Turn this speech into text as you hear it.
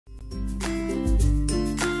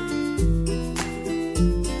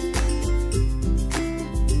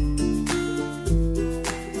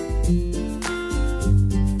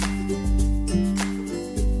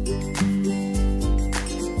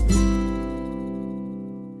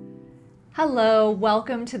Hello,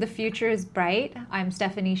 welcome to The Future is Bright. I'm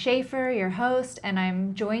Stephanie Schaefer, your host, and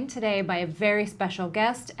I'm joined today by a very special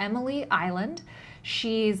guest, Emily Island.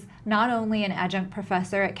 She's not only an adjunct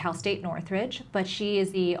professor at Cal State Northridge, but she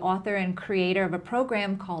is the author and creator of a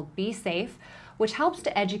program called Be Safe, which helps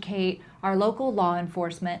to educate our local law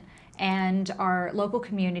enforcement and our local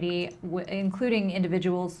community, including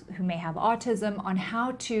individuals who may have autism, on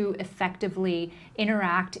how to effectively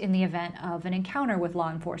interact in the event of an encounter with law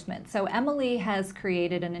enforcement. So Emily has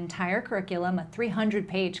created an entire curriculum, a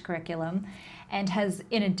 300-page curriculum, and has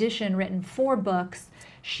in addition written 4 books.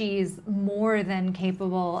 She's more than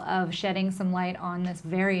capable of shedding some light on this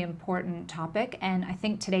very important topic, and I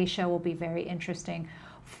think today's show will be very interesting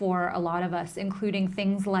for a lot of us, including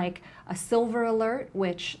things like a silver alert,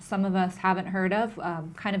 which some of us haven't heard of,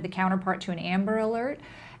 kind of the counterpart to an amber alert,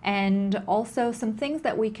 and also some things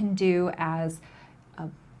that we can do as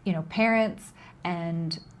parents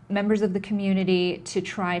and members of the community to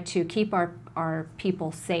try to keep our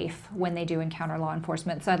people safe when they do encounter law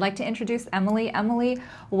enforcement. So I'd like to introduce Emily. Emily,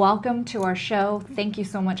 welcome to our show. Thank you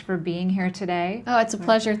so much for being here today. Oh, it's a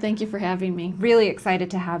pleasure. Thank you for having me. Really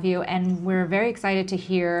excited to have you, and we're very excited to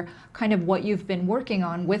hear kind of what you've been working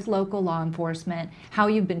on with local law enforcement, how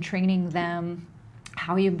you've been training them,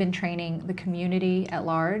 how you've been training the community at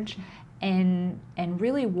large, and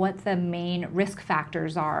really what the main risk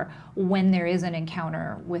factors are when there is an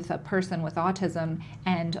encounter with a person with autism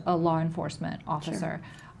and a law enforcement officer.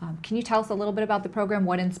 Sure. Can you tell us a little bit about the program,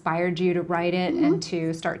 what inspired you to write it and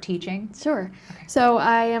to start teaching? Sure. Okay. So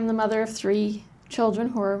I am the mother of 3 children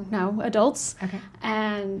who are now adults. Okay.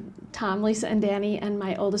 And Tom, Lisa, and Danny, and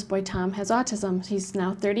my oldest boy Tom has autism. He's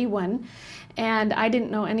now 31, and I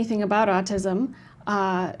didn't know anything about autism.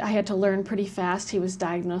 I had to learn pretty fast. He was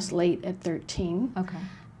diagnosed late at 13. Okay.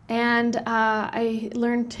 And I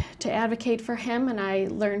learned to advocate for him, and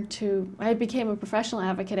I became a professional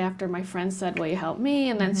advocate after my friends said, will you help me?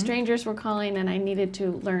 And then strangers were calling, and I needed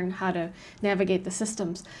to learn how to navigate the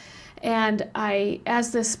systems. And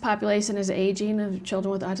as this population is aging and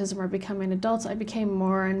children with autism are becoming adults, I became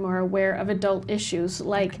more and more aware of adult issues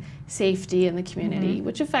like safety in the community,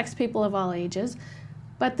 which affects people of all ages.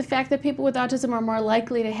 But the fact that people with autism are more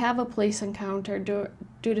likely to have a police encounter due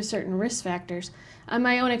to certain risk factors. On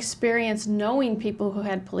my own experience knowing people who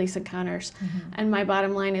had police encounters, and my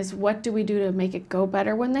bottom line is, what do we do to make it go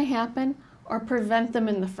better when they happen or prevent them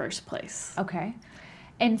in the first place? Okay.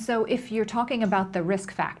 And so if you're talking about the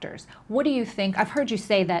risk factors, what do you think? I've heard you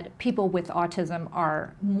say that people with autism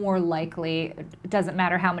are more likely, it doesn't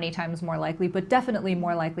matter how many times more likely, but definitely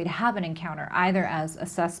more likely to have an encounter, either as a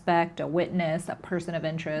suspect, a witness, a person of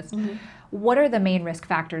interest. What are the main risk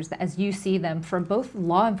factors that, as you see them, for both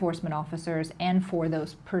law enforcement officers and for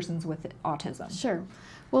those persons with autism? Sure.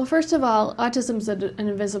 Well, first of all, autism is an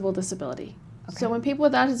invisible disability. Okay. So when people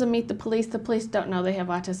with autism meet the police don't know they have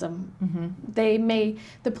autism.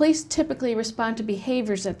 The police typically respond to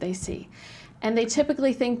behaviors that they see. And they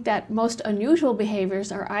typically think that most unusual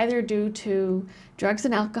behaviors are either due to drugs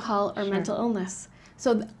and alcohol or mental illness.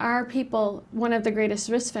 So our people, one of the greatest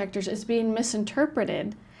risk factors is being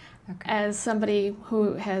misinterpreted as somebody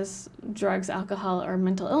who has drugs, alcohol, or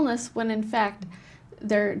mental illness, when in fact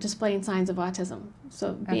they're displaying signs of autism.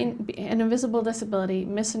 So being an invisible disability,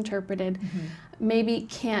 misinterpreted, maybe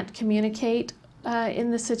can't communicate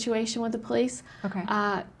in the situation with the police,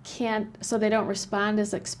 so they don't respond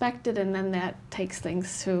as expected, and then that takes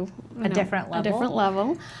things to a different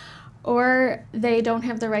level. Or they don't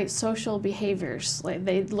have the right social behaviors. Like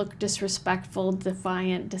they look disrespectful,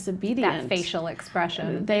 defiant, disobedient. That facial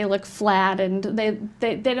expression. They look flat, and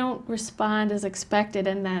they don't respond as expected.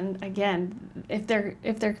 And then again, if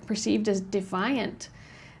they're perceived as defiant,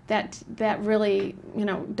 that really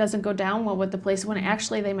doesn't go down well with the police, when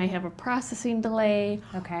actually they may have a processing delay,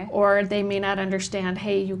 or they may not understand,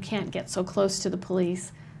 hey, you can't get so close to the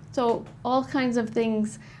police. So all kinds of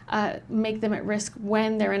things make them at risk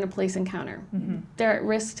when they're in a police encounter. They're at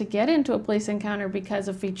risk to get into a police encounter because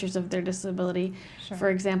of features of their disability. For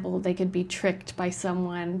example, they could be tricked by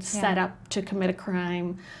someone, set up to commit a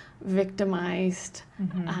crime, victimized.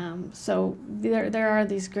 So there are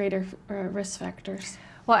these greater risk factors.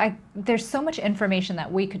 Well, there's so much information that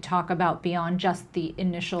we could talk about beyond just the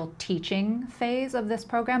initial teaching phase of this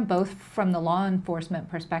program, both from the law enforcement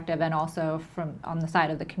perspective and also from on the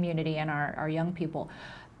side of the community and our young people.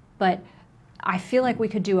 But I feel like we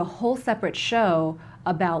could do a whole separate show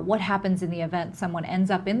about what happens in the event someone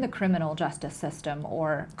ends up in the criminal justice system,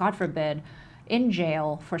 or, God forbid, in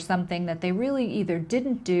jail for something that they really either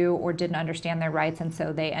didn't do or didn't understand their rights, and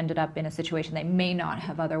so they ended up in a situation they may not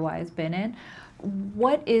have otherwise been in.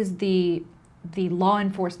 What is the the law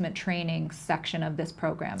enforcement training section of this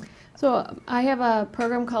program? So I have a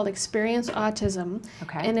program called Experience Autism,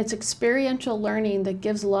 and it's experiential learning that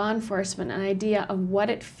gives law enforcement an idea of what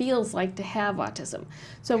it feels like to have autism.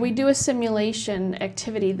 So we do a simulation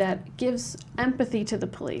activity that gives empathy to the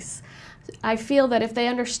police. I feel that if they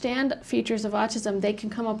understand features of autism, they can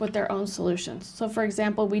come up with their own solutions. So for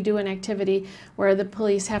example, we do an activity where the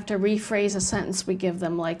police have to rephrase a sentence we give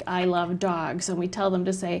them, like, I love dogs, and we tell them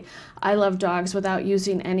to say, I love dogs, without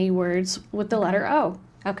using any words with the letter O.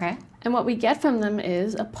 Okay. And what we get from them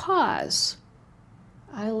is a pause.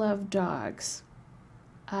 I love dogs.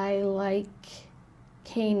 I like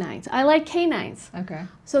canines. I like canines. Okay.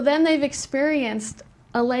 So then they've experienced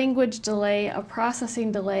a language delay, a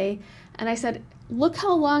processing delay, and I said, look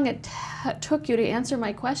how long it took you to answer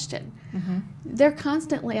my question. They're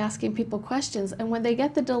constantly asking people questions, and when they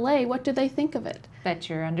get the delay, what do they think of it? That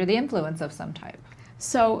you're under the influence of some type.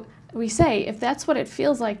 So we say, if that's what it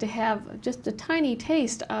feels like to have just a tiny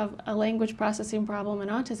taste of a language processing problem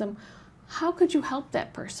and autism, how could you help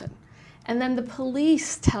that person? And then the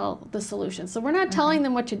police tell the solution. So we're not telling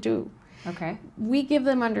them what to do. Okay. We give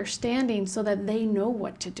them understanding so that they know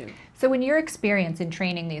what to do. So in your experience in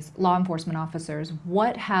training these law enforcement officers,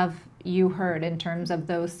 what have you heard in terms of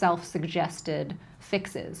those self-suggested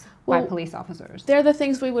fixes by police officers? They're the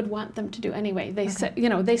things we would want them to do anyway. They say,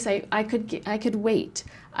 they say, I could wait.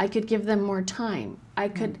 I could give them more time. I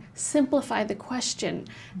could simplify the question.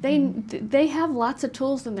 They have lots of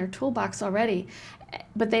tools in their toolbox already,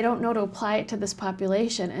 but they don't know to apply it to this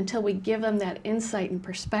population until we give them that insight and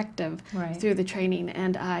perspective through the training.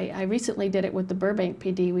 And I recently did it with the Burbank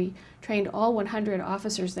PD. We trained all 100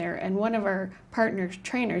 officers there, and one of our partner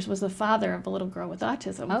trainers was the father of a little girl with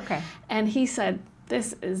autism. Okay. And he said,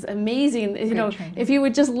 this is amazing. If you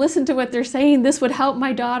would just listen to what they're saying, this would help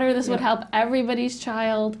my daughter, this would help everybody's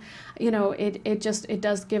child. It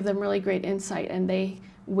does give them really great insight, and they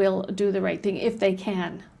will do the right thing if they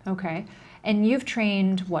can. Okay. And you've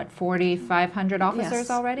trained, what, 4,500 officers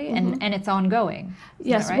already? And it's ongoing?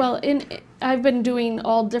 Yes, right? Well, I've been doing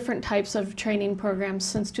all different types of training programs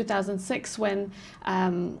since 2006 when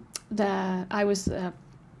I was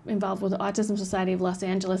involved with the Autism Society of Los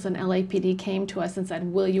Angeles, and LAPD came to us and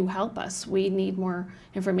said, will you help us? We need more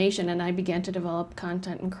information. And I began to develop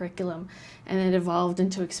content and curriculum, and it evolved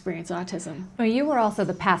into Experience Autism. Well, you were also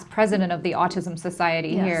the past president of the Autism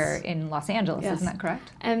Society here in Los Angeles, isn't that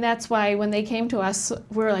correct? And that's why when they came to us,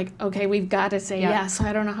 we were like, okay, we've got to say yes.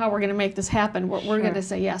 I don't know how we're going to make this happen. We're going to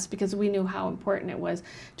say yes, because we knew how important it was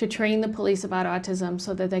to train the police about autism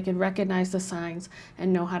so that they could recognize the signs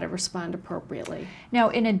and know how to respond appropriately. Now,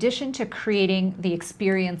 in addition to creating the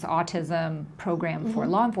Experience Autism program for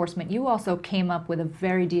law enforcement, you also came up with a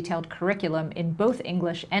very detailed curriculum in both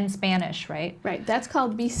English and Spanish, right? Right. That's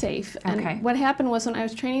called Be Safe. And what happened was, when I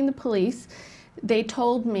was training the police, they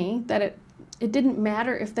told me that it didn't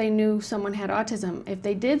matter if they knew someone had autism. If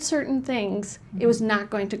they did certain things, it was not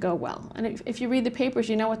going to go well. And if you read the papers,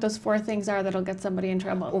 you know what those 4 things are that'll get somebody in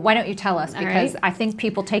trouble. Well, why don't you tell us? Because I think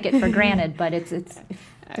people take it for granted, but it's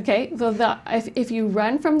Okay, so if you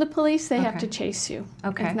run from the police, they have to chase you.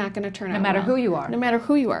 Okay. It's not going to turn out well. No matter who you are. No matter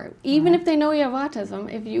who you are. Even if they know you have autism,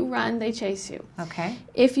 if you run, they chase you. Okay.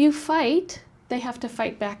 If you fight, they have to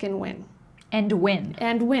fight back and win. And win.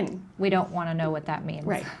 And win. We don't want to know what that means.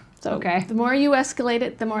 Right. So the more you escalate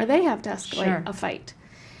it, the more they have to escalate a fight.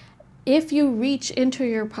 If you reach into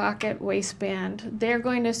your pocket waistband, they're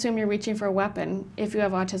going to assume you're reaching for a weapon if you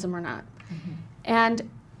have autism or not. And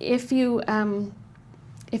if you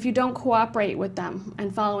don't cooperate with them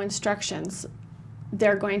and follow instructions,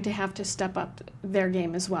 they're going to have to step up their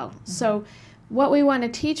game as well. So what we want to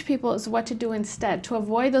teach people is what to do instead to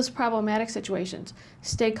avoid those problematic situations.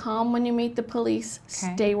 Stay calm when you meet the police,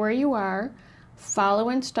 stay where you are, follow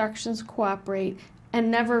instructions, cooperate, and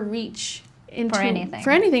never reach into for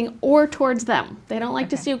anything or towards them. They don't like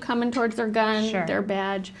to see you coming towards their gun, their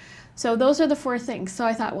badge. So those are the 4 things. So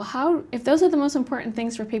I thought, well, if those are the most important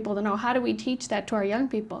things for people to know, how do we teach that to our young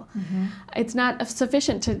people? It's not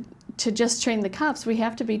sufficient to just train the cops. We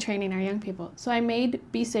have to be training our young people. So I made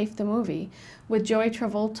Be Safe the movie with Joy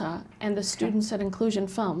Travolta and the students at Inclusion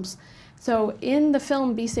Films. So in the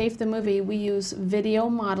film Be Safe the movie, we use video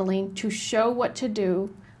modeling to show what to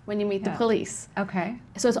do when you meet the police. Okay.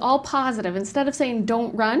 So it's all positive. Instead of saying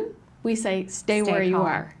don't run, we say stay where you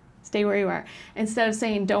are. Stay where you are. Instead of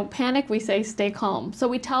saying don't panic, we say stay calm. So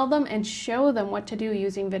we tell them and show them what to do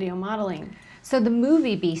using video modeling. So the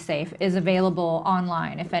movie Be Safe is available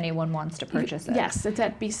online if anyone wants to purchase it? Yes, it's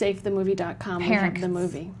at besafethemovie.com. We have the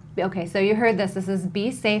movie. Okay, so you heard this. This is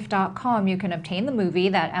besafe.com. You can obtain the movie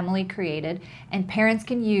that Emily created, and parents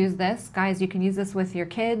can use this. Guys, you can use this with your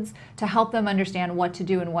kids to help them understand what to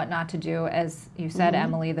do and what not to do. As you said,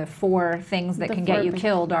 Emily, the 4 things that can get you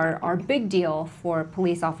killed are big deal for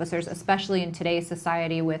police officers, especially in today's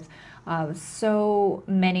society with so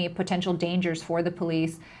many potential dangers for the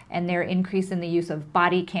police, and their increase in the use of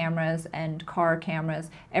body cameras and car cameras.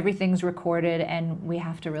 Everything's recorded, and we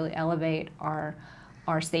have to really elevate our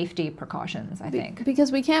safety precautions, I think.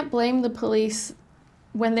 Because we can't blame the police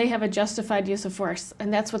when they have a justified use of force,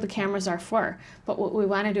 and that's what the cameras are for. But what we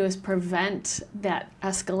want to do is prevent that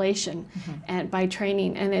escalation and by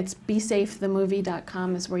training, and it's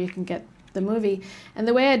besafethemovie.com is where you can get the movie. And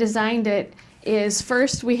the way I designed it is,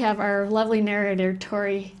 first we have our lovely narrator,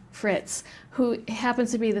 Tori Fritz, who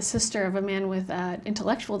happens to be the sister of a man with an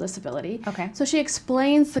intellectual disability. Okay. So she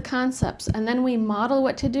explains the concepts, and then we model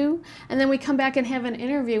what to do, and then we come back and have an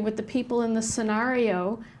interview with the people in the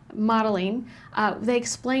scenario modeling. They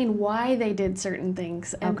explain why they did certain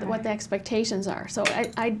things and what the expectations are. So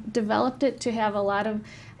I developed it to have a lot of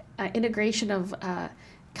integration of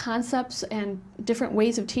concepts and different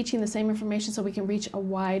ways of teaching the same information so we can reach a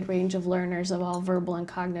wide range of learners of all verbal and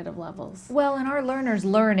cognitive levels. Well, and our learners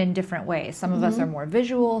learn in different ways. Some of us are more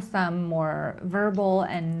visual, some more verbal,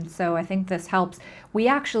 and so I think this helps. We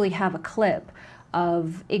actually have a clip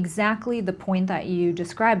of exactly the point that you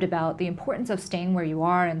described about the importance of staying where you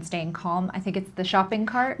are and staying calm. I think it's the shopping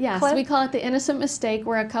cart clip. We call it the innocent mistake,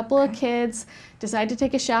 where a couple of kids decide to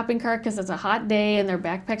take a shopping cart because it's a hot day and their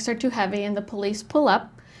backpacks are too heavy, and the police pull up.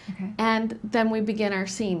 And then we begin our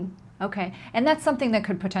scene. Okay, and that's something that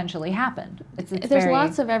could potentially happen. There's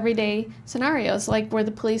lots of everyday scenarios, like where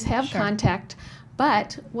the police have contact,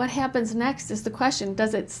 but what happens next is the question: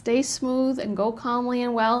 does it stay smooth and go calmly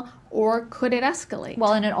and well, or could it escalate?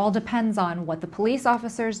 Well, and it all depends on what the police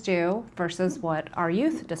officers do versus what our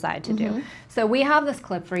youth decide to do. So we have this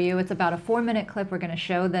clip for you. It's about a 4-minute clip. We're going to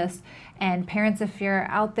show this. And parents, if you're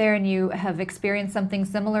out there and you have experienced something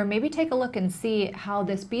similar, maybe take a look and see how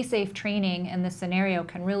this Be Safe training and this scenario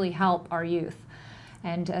can really help our youth.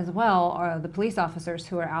 And as well, are the police officers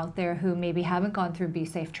who are out there who maybe haven't gone through Be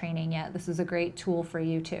Safe training yet. This is a great tool for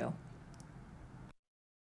you too.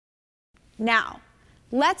 Now,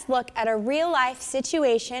 let's look at a real-life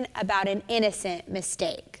situation about an innocent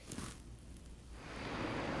mistake.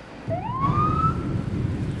 Yeah,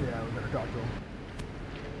 we better talk to him.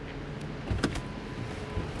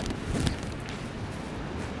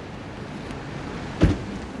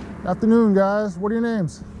 Afternoon, guys. What are your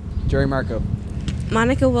names? Jerry Marco.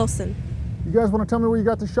 Monica Wilson. You guys want to tell me where you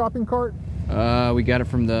got the shopping cart? We got it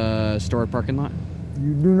from the store parking lot.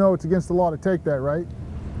 You do know it's against the law to take that, right?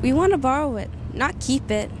 We want to borrow it, not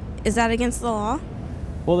keep it. Is that against the law?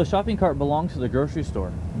 Well, the shopping cart belongs to the grocery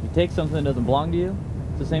store. If you take something that doesn't belong to you,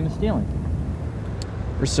 it's the same as stealing.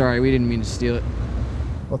 We're sorry, we didn't mean to steal it.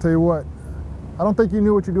 I'll tell you what, I don't think you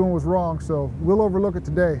knew what you're doing was wrong, so we'll overlook it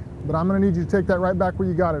today. But I'm going to need you to take that right back where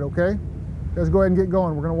you got it, okay? You guys go ahead and get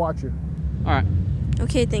going. We're going to watch you. All right.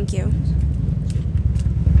 Okay, thank you.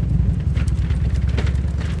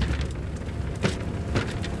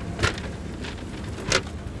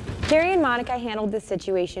 Jerry and Monica handled this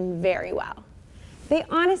situation very well. They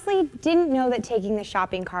honestly didn't know that taking the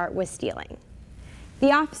shopping cart was stealing.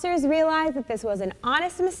 The officers realized that this was an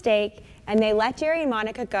honest mistake, and they let Jerry and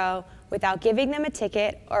Monica go without giving them a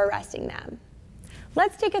ticket or arresting them.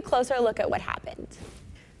 Let's take a closer look at what happened.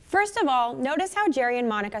 First of all, notice how Jerry and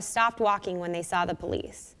Monica stopped walking when they saw the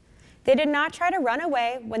police. They did not try to run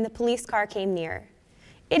away when the police car came near.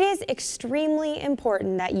 It is extremely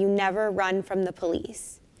important that you never run from the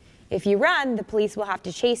police. If you run, the police will have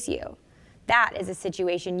to chase you. That is a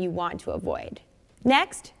situation you want to avoid.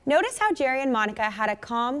 Next, notice how Jerry and Monica had a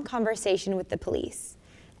calm conversation with the police.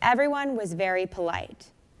 Everyone was very polite.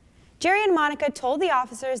 Jerry and Monica told the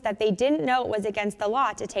officers that they didn't know it was against the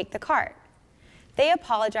law to take the cart. They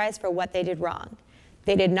apologized for what they did wrong.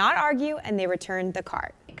 They did not argue, and they returned the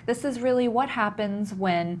cart. This is really what happens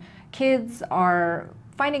when kids are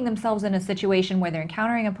finding themselves in a situation where they're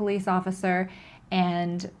encountering a police officer,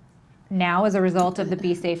 and now, as a result of the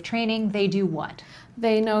Be Safe training, they do what?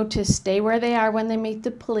 They know to stay where they are when they meet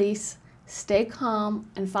the police, stay calm,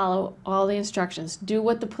 and follow all the instructions. Do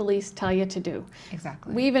what the police tell you to do.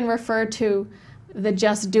 Exactly. We even refer to the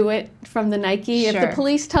just do it from the Nike. Sure. If the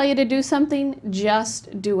police tell you to do something,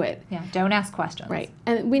 just do it. Yeah, don't ask questions. Right.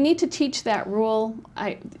 And we need to teach that rule.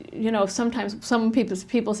 Sometimes some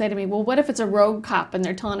people say to me, well, what if it's a rogue cop and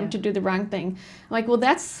they're telling them to do the wrong thing? I'm like, well,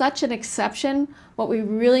 that's such an exception. What we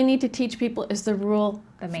really need to teach people is the rule.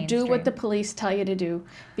 Do what the police tell you to do,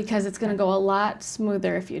 because it's going to go a lot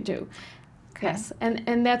smoother if you do. Okay. Yes,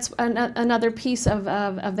 and that's another piece of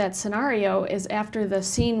that scenario is after the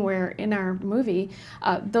scene where in our movie,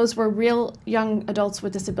 those were real young adults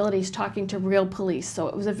with disabilities talking to real police. So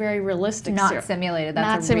it was a very realistic. Not simulated. That's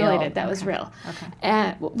not simulated. That was real. Okay.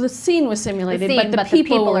 And the scene was simulated, but the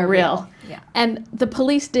people were real. Yeah. And the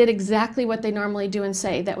police did exactly what they normally do and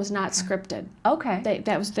say. That was not scripted. Okay.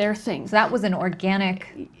 That was their thing. So that was an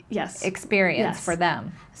organic experience for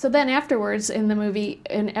them. So then afterwards in the movie,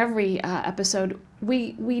 in every episode,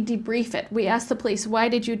 we debrief it. We ask the police, why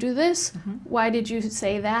did you do this? Why did you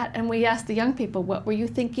say that? And we ask the young people, what were you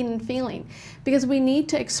thinking and feeling? Because we need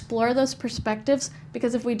to explore those perspectives,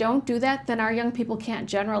 because if we don't do that, then our young people can't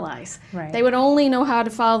generalize. Right. They would only know how to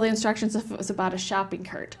follow the instructions if it was about a shopping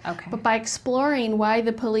cart. Okay. But by exploring why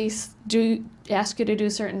the police do ask you to do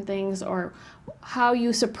certain things, or how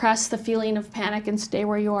you suppress the feeling of panic and stay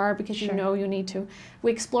where you are because you know you need to.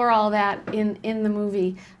 We explore all that in the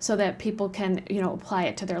movie so that people can, apply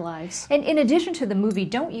it to their lives. And in addition to the movie,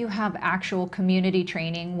 don't you have actual community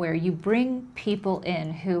training where you bring people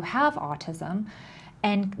in who have autism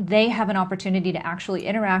and they have an opportunity to actually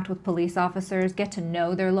interact with police officers, get to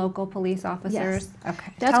know their local police officers? Yes.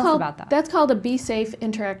 Okay. Tell us about that. That's called a Be Safe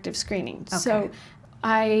interactive screening. Okay. So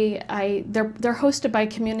they're hosted by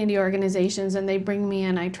community organizations, and they bring me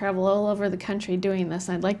in. I travel all over the country doing this.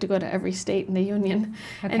 I'd like to go to every state in the union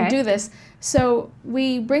and do this. So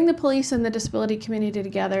we bring the police and the disability community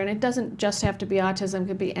together, and it doesn't just have to be autism. It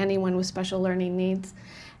could be anyone with special learning needs.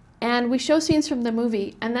 And we show scenes from the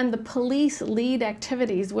movie, and then the police lead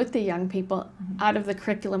activities with the young people out of the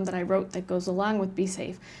curriculum that I wrote that goes along with Be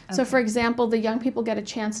Safe. Okay. So for example, the young people get a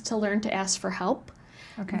chance to learn to ask for help.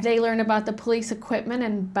 Okay. They learn about the police equipment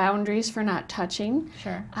and boundaries for not touching.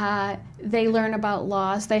 Sure. They learn about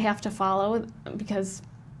laws they have to follow, because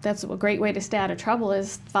that's a great way to stay out of trouble,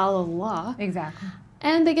 is follow the law. Exactly.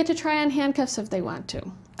 And they get to try on handcuffs if they want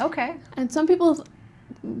to. Okay. And some people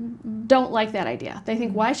don't like that idea. They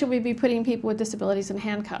think, why should we be putting people with disabilities in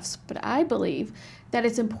handcuffs? But I believe that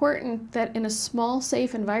it's important that in a small,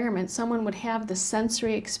 safe environment, someone would have the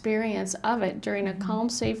sensory experience of it during a calm,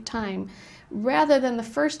 safe time, rather than the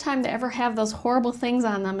first time they ever have those horrible things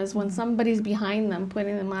on them is when somebody's behind them,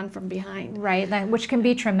 putting them on from behind. Right, which can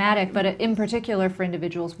be traumatic, but in particular for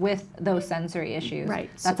individuals with those sensory issues. Right.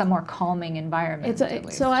 That's a more calming environment.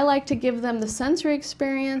 So I like to give them the sensory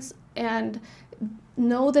experience and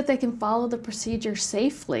know that they can follow the procedure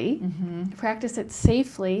safely, practice it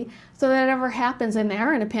safely, so that it ever happens and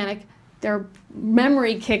they're in a panic, their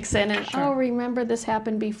memory kicks in and, oh, remember this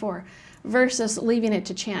happened before, versus leaving it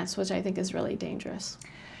to chance, which I think is really dangerous.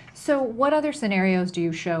 So what other scenarios do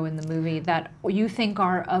you show in the movie that you think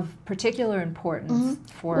are of particular importance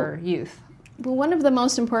for youth? Well, one of the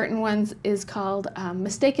most important ones is called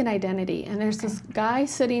mistaken identity. And there's this guy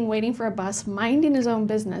sitting waiting for a bus, minding his own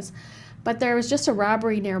business, but there was just a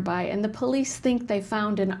robbery nearby, and the police think they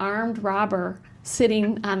found an armed robber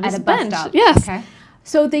sitting on this bench. Bus stop. Yes. Okay.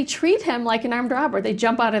 So they treat him like an armed robber. They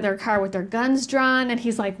jump out of their car with their guns drawn, and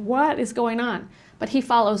he's like, what is going on? But he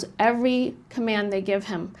follows every command they give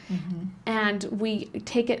him. And we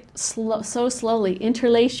take it so slowly.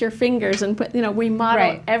 Interlace your fingers and put, we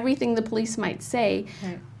model everything the police might say.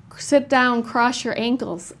 Sit down, cross your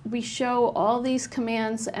ankles. We show all these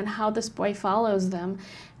commands and how this boy follows them.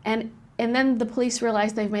 And then the police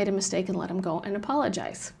realize they've made a mistake and let him go and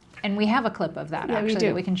apologize. And we have a clip of that, actually,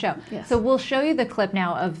 that we can show. Yes. So we'll show you the clip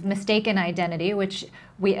now of mistaken identity, which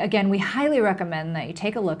we highly recommend that you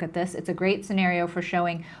take a look at this. It's a great scenario for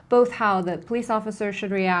showing both how the police officer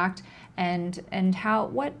should react and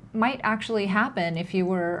what might actually happen if you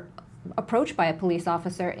were approached by a police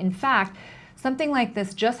officer. In fact, something like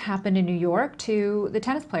this just happened in New York to the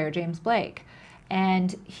tennis player, James Blake.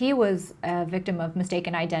 And he was a victim of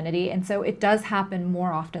mistaken identity, and so it does happen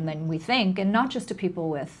more often than we think, and not just to people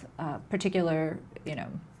with particular, if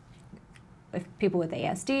people with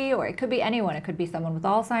ASD, or it could be anyone. It could be someone with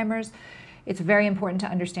Alzheimer's. It's very important to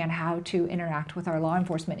understand how to interact with our law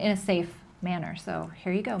enforcement in a safe manner. So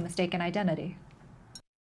here you go, mistaken identity.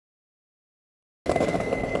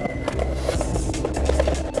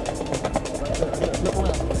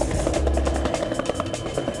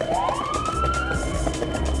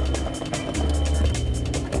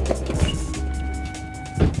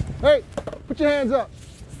 Hey, put your hands up.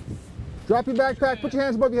 Drop your backpack, put your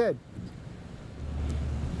hands above your head.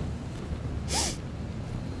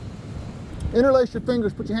 Interlace your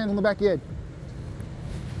fingers, put your hands on the back of your head.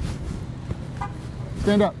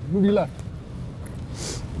 Stand up, move your left.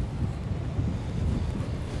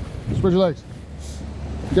 Spread your legs.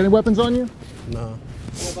 You got any weapons on you? No.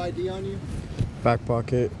 You have ID on you? Back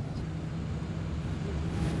pocket.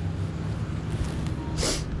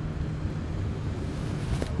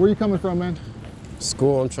 Where are you coming from, man?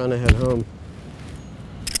 School, I'm trying to head home.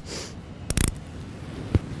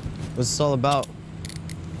 What's this all about?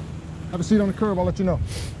 Have a seat on the curb, I'll let you know.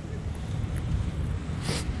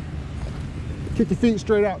 Kick your feet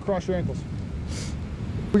straight out, cross your ankles.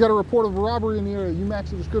 We got a report of a robbery in the area. You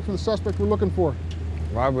match the description of the suspect we're looking for.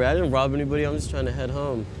 Robbery? I didn't rob anybody, I'm just trying to head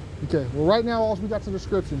home. Okay, well right now all we got is a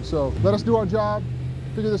description, so let us do our job,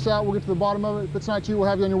 figure this out, we'll get to the bottom of it. If it's not you, we'll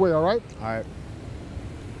have you on your way, all right? All right.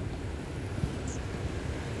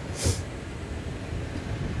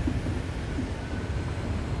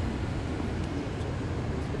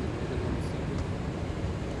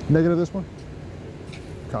 Negative this one?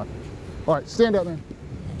 Copy. All right, stand up, man.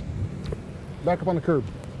 Back up on the curb.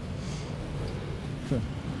 Okay.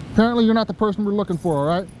 Apparently you're not the person we're looking for, all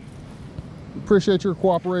right? Appreciate your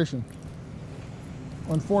cooperation.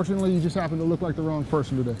 Unfortunately, you just happen to look like the wrong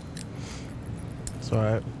person today. It's all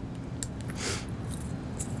right.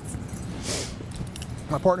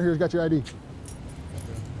 My partner here's got your ID.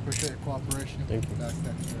 Appreciate your cooperation. Thank you. Let's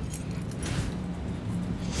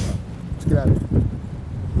get out of here.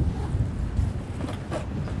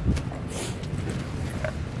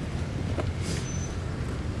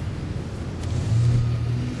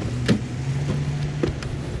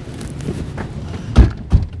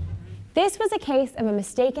 This was a case of a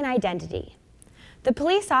mistaken identity. The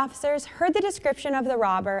police officers heard the description of the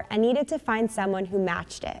robber and needed to find someone who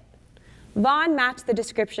matched it. Vaughn matched the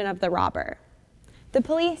description of the robber. The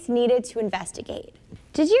police needed to investigate.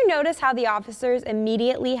 Did you notice how the officers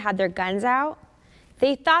immediately had their guns out?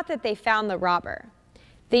 They thought that they found the robber.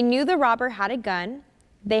 They knew the robber had a gun.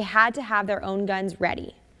 They had to have their own guns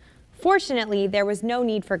ready. Fortunately, there was no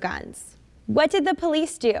need for guns. What did the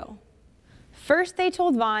police do? First, they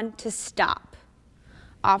told Vaughn to stop.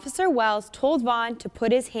 Officer Wells told Vaughn to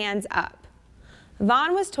put his hands up.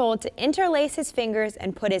 Vaughn was told to interlace his fingers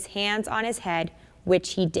and put his hands on his head,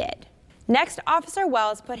 which he did. Next, Officer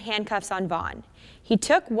Wells put handcuffs on Vaughn. He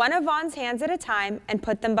took one of Vaughn's hands at a time and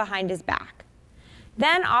put them behind his back.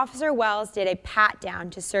 Then Officer Wells did a pat-down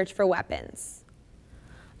to search for weapons.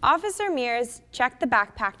 Officer Mears checked the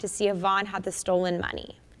backpack to see if Vaughn had the stolen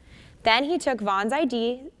money. Then he took Vaughn's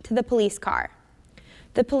ID to the police car.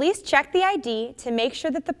 The police checked the ID to make sure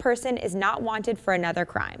that the person is not wanted for another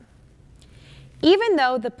crime. Even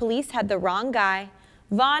though the police had the wrong guy,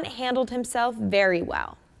 Vaughn handled himself very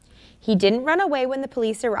well. He didn't run away when the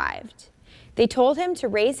police arrived. They told him to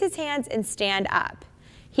raise his hands and stand up.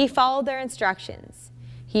 He followed their instructions.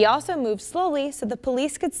 He also moved slowly so the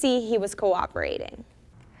police could see he was cooperating.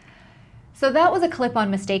 So that was a clip on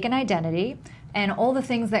mistaken identity and all the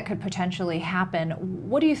things that could potentially happen.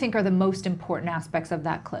 What do you think are the most important aspects of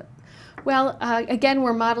that clip? Well, again,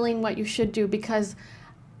 we're modeling what you should do because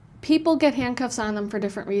people get handcuffs on them for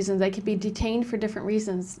different reasons. They could be detained for different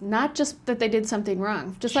reasons, not just that they did something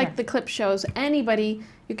wrong. Just Sure. like the clip shows, anybody,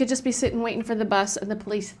 you could just be sitting waiting for the bus and the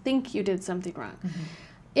police think you did something wrong. Mm-hmm.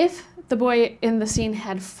 If the boy in the scene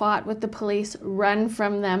had fought with the police, run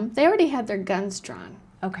from them, they already had their guns drawn.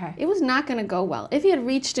 Okay. It was not going to go well. If he had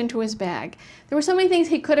reached into his bag, there were so many things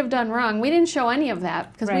he could have done wrong. We didn't show any of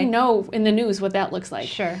that because we know in the news what that looks like.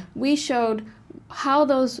 Sure. We showed how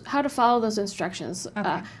to follow those instructions.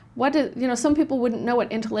 Okay. Some people wouldn't know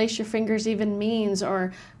what interlace your fingers even means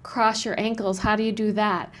or cross your ankles. How do you do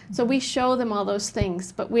that? So we show them all those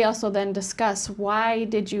things, but we also then discuss, why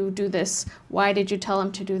did you do this? Why did you tell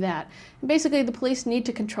him to do that? And basically, the police need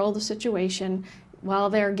to control the situation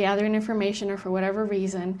while they're gathering information or for whatever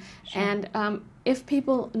reason. Sure. And if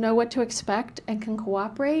people know what to expect and can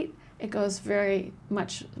cooperate, it goes very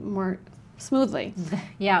much more smoothly.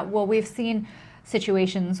 Yeah, well, we've seen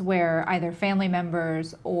situations where either family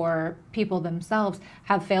members or people themselves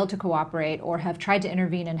have failed to cooperate or have tried to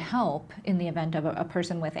intervene and help in the event of a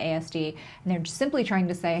person with ASD, and they're simply trying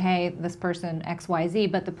to say, hey, this person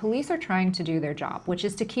XYZ, but the police are trying to do their job, which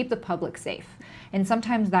is to keep the public safe. And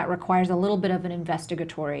sometimes that requires a little bit of an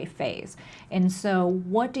investigatory phase. And so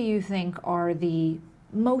what do you think are the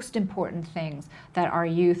most important things that our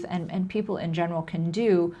youth and people in general can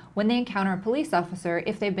do when they encounter a police officer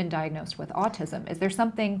if they've been diagnosed with autism? Is there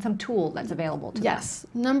some tool that's available to them? Yes.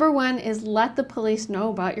 Number one is let the police know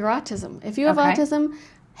about your autism. If you have autism,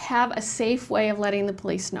 have a safe way of letting the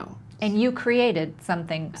police know. And you created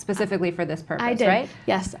something specifically for this purpose, I did. right?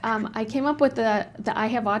 Yes. I came up with the I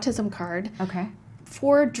Have Autism card Okay.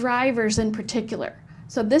 for drivers in particular.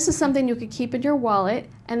 So this is something you could keep in your wallet,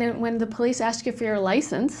 and then when the police ask you for your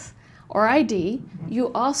license or ID,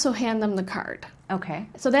 you also hand them the card. Okay.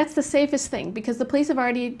 So that's the safest thing, because the police have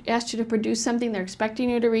already asked you to produce something. They're expecting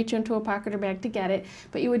you to reach into a pocket or bag to get it,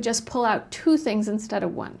 but you would just pull out 2 things instead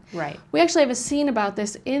of 1. Right. We actually have a scene about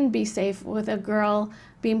this in Be Safe with a girl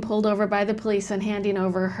being pulled over by the police and handing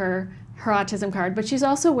over her autism card, but she's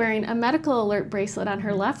also wearing a medical alert bracelet on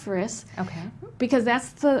her left wrist. Okay. Because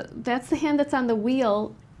that's the hand that's on the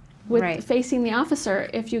wheel with Right. facing the officer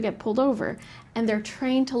if you get pulled over. And they're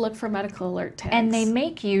trained to look for medical alert tags. And they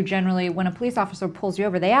make you generally, when a police officer pulls you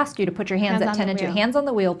over, they ask you to put your hands Hands at on 10 the inches. wheel. Hands on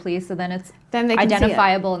the wheel, please, so then it's Then they can see it.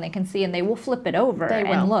 identifiable and they can see, and they will flip it over They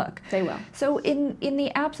and will. look. They will. So in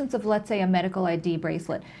the absence of, let's say, a medical ID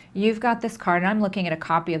bracelet, you've got this card, and I'm looking at a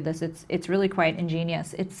copy of this. It's really quite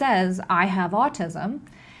ingenious. It says, I have autism.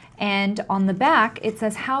 And on the back, it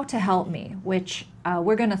says, how to help me, which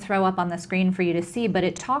we're going to throw up on the screen for you to see, but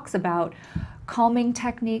it talks about calming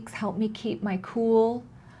techniques, help me keep my cool,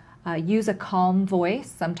 use a calm voice.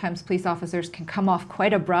 Sometimes police officers can come off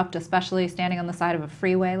quite abrupt, especially standing on the side of a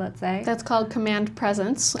freeway, let's say. That's called command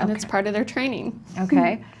presence, and it's Okay. part of their training.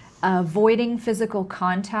 Okay. Avoiding physical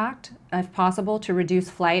contact, if possible, to reduce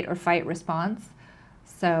flight or fight response.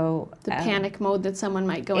 So The panic mode that someone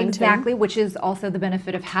might go into. exactly, which is also the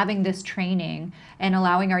benefit of having this training and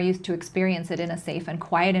allowing our youth to experience it in a safe and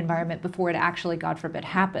quiet environment before it actually, God forbid,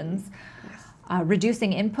 happens.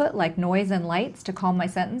 Reducing input like noise and lights to calm my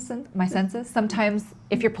senses. Sometimes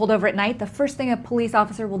if you're pulled over at night, the first thing a police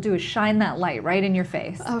officer will do is shine that light right in your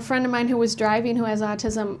face. A friend of mine who was driving who has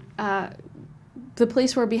autism, the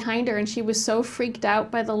police were behind her, and she was so freaked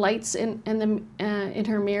out by the lights in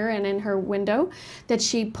her mirror and in her window that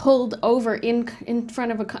she pulled over in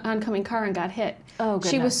front of an oncoming car and got hit. Oh,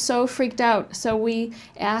 She was goodness. so freaked out. So we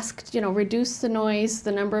asked, reduce the noise,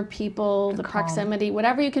 the number of people, the calm. proximity,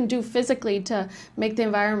 whatever you can do physically to make the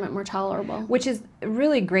environment more tolerable. Which is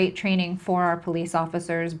really great training for our police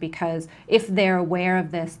officers, because if they're aware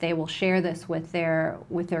of this, they will share this with their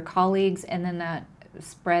colleagues, and then that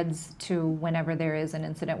spreads to whenever there is an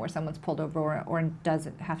incident where someone's pulled over or does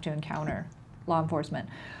have to encounter law enforcement.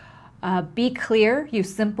 Be clear,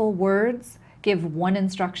 use simple words, give one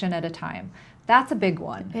instruction at a time. That's a big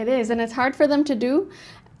one. It is, and it's hard for them to do.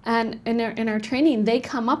 And in our training, they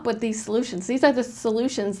come up with these solutions. These are the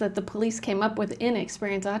solutions that the police came up with in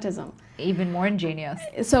Experience Autism. Even more ingenious.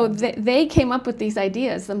 So they came up with these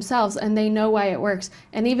ideas themselves, and they know why it works.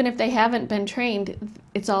 And even if they haven't been trained,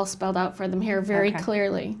 it's all spelled out for them here very Okay.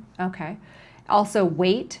 clearly. Okay. Also,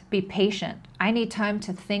 wait, be patient. I need time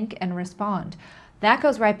to think and respond. That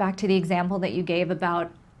goes right back to the example that you gave about,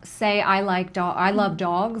 say, I love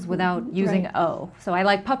dogs without using Right. O. So I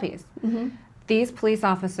like puppies. Mm-hmm. These police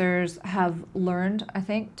officers have learned, I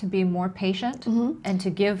think, to be more patient and to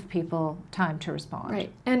give people time to respond. Right.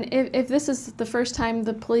 And if this is the first time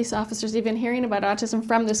the police officer's even hearing about autism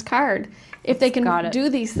from this card, if they Got can it. do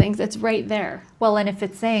these things, it's right there. Well, and if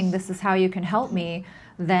it's saying this is how you can help me,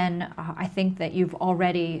 then I think that you've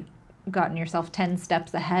already gotten yourself 10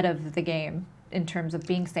 steps ahead of the game in terms of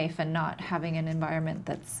being safe and not having an environment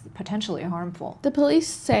that's potentially harmful. The police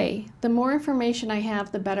say, the more information I have,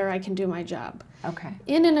 the better I can do my job. Okay.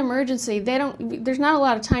 In an emergency, there's not a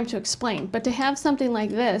lot of time to explain, but to have something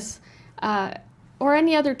like this, or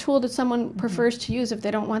any other tool that someone prefers to use, if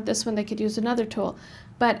they don't want this one, they could use another tool.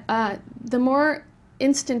 But the more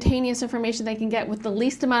instantaneous information they can get with the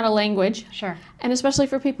least amount of language, Sure. and especially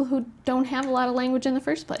for people who don't have a lot of language in the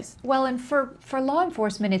first place. Well, and for law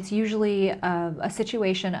enforcement, it's usually a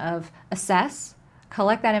situation of assess,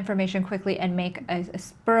 collect that information quickly, and make a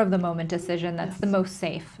spur-of-the-moment decision that's the most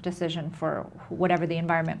safe decision for whatever the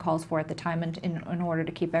environment calls for at the time, and in order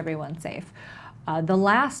to keep everyone safe. The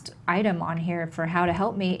last item on here for how to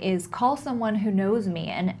help me is call someone who knows me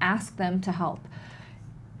and ask them to help.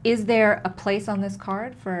 Is there a place on this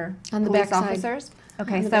card for On the police backside. officers?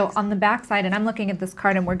 Okay, On the so backside. on the back side, and I'm looking at this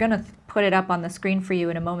card, and we're going to put it up on the screen for you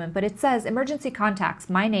in a moment, but it says, emergency contacts.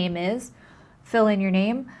 My name is, fill in your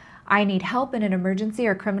name. I need help in an emergency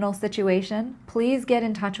or criminal situation. Please get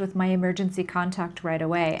in touch with my emergency contact right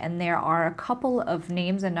away. And there are a couple of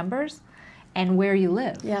names and numbers and where you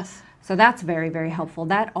live. Yes. So that's very, very helpful.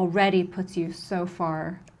 That already puts you so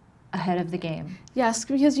far ahead of the game. Yes,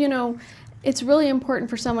 because it's really important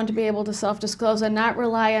for someone to be able to self-disclose and not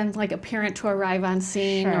rely on like a parent to arrive on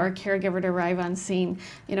scene Sure. or a caregiver to arrive on scene.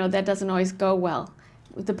 That doesn't always go well.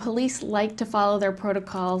 The police like to follow their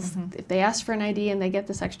protocols. If they ask for an ID and they get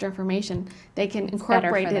this extra information, they can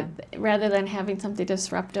incorporate it rather than having something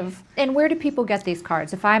disruptive. And where do people get these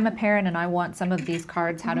cards? If I'm a parent and I want some of these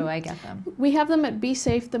cards, how do I get them? We have them at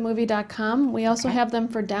besafethemovie.com. We also have them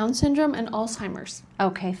for Down syndrome and Alzheimer's.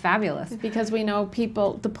 Okay, fabulous. Because we know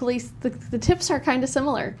people, the police, the tips are kind of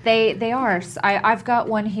similar. They are. I've got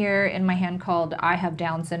one here in my hand called I Have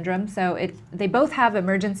Down Syndrome. So they both have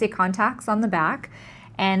emergency contacts on the back,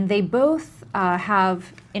 and they both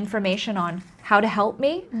have information on how to help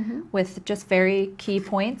me with just very key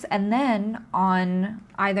points. And then on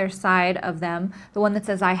either side of them, the one that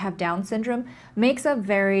says I have Down syndrome makes a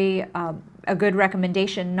very a good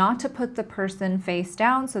recommendation not to put the person face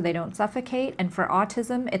down so they don't suffocate. And for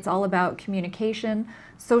autism, it's all about communication,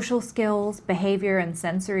 social skills, behavior, and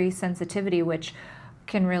sensory sensitivity, which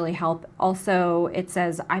can really help. Also, it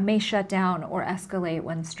says I may shut down or escalate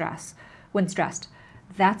when stressed.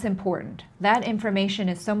 That's important. That information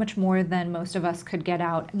is so much more than most of us could get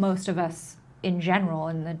out, most of us in general,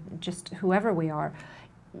 and just whoever we are.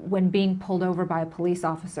 When being pulled over by a police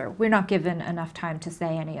officer, we're not given enough time to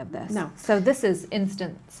say any of this. No. So this is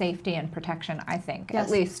instant safety and protection, I think, Yes.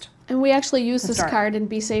 at least. And we actually use this card in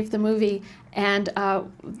Be Safe the movie,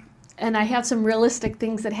 and I have some realistic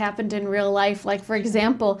things that happened in real life. Like, for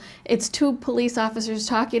example, it's two police officers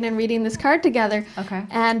talking and reading this card together. Okay.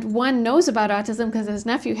 And one knows about autism because his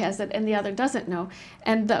nephew has it, and the other doesn't know.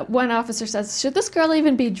 And the one officer says, should this girl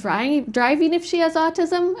even be driving if she has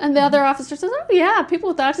autism? And the other officer says, oh yeah, people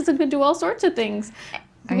with autism can do all sorts of things.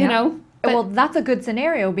 You know? Well, that's a good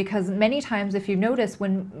scenario, because many times, if you notice,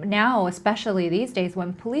 now, especially these days,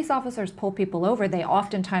 when police officers pull people over, they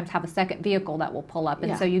oftentimes have a second vehicle that will pull up.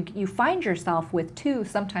 And so you find yourself with 2,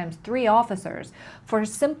 sometimes 3 officers for a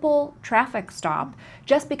simple traffic stop,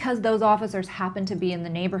 just because those officers happen to be in the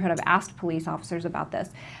neighborhood. I've asked police officers about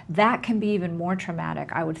this. That can be even more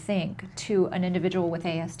traumatic, I would think, to an individual with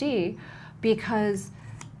ASD, because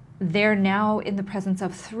they're now in the presence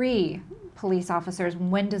of 3 police officers.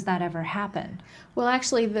 When does that ever happen? Well,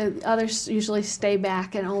 actually, the others usually stay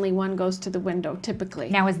back and only one goes to the window, typically.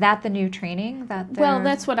 Now, is that the new training? Well,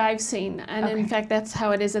 that's what I've seen. And in fact, that's how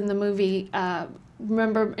it is in the movie.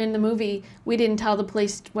 Remember, in the movie, we didn't tell the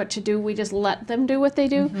police what to do. We just let them do what they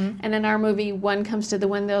do. And in our movie, one comes to the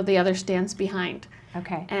window, the other stands behind.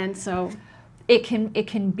 Okay. And so it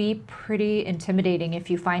can be pretty intimidating if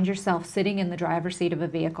you find yourself sitting in the driver's seat of a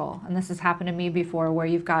vehicle. And this has happened to me before, where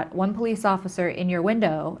you've got one police officer in your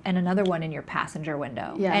window and another one in your passenger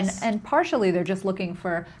window. Yes. And partially they're just looking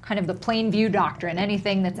for kind of the plain view doctrine,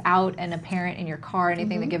 anything that's out and apparent in your car,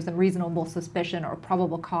 anything that gives them reasonable suspicion or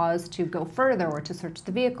probable cause to go further or to search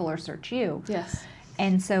the vehicle or search you. Yes.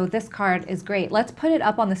 And so this card is great. Let's put it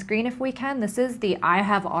up on the screen if we can. This is the I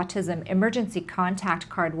Have Autism Emergency Contact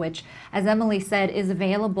Card, which, as Emily said, is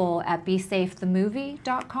available at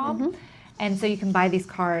besafethemovie.com. And so you can buy these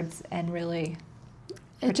cards and really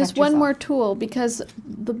It's just one more tool, because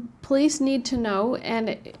the police need to know,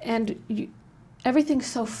 everything's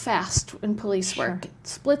so fast in police work.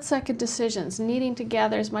 Split-second decisions, needing to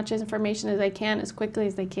gather as much information as they can as quickly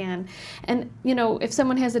as they can. And, you know, if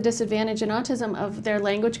someone has a disadvantage in autism of their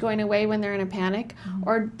language going away when they're in a panic,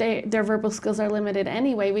 or their verbal skills are limited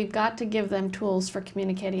anyway, we've got to give them tools for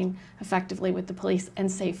communicating effectively with the police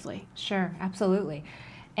and safely. Sure, absolutely.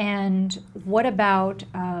 And what about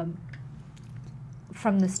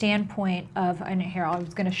from the standpoint of, and here I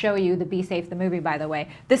was going to show you the Be Safe the movie, by the way.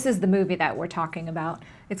 This is the movie that we're talking about.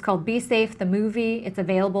 It's called Be Safe the Movie. It's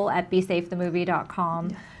available at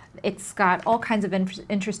besafethemovie.com. It's got all kinds of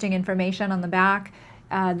interesting information on the back.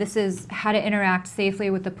 This is how to interact safely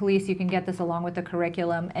with the police. You can get this along with the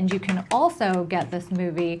curriculum, and you can also get this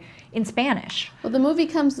movie in Spanish. Well, the movie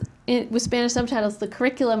comes with Spanish subtitles. The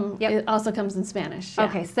curriculum it also comes in Spanish. Yeah.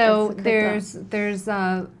 Okay, so there's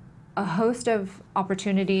a host of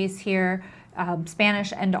opportunities here,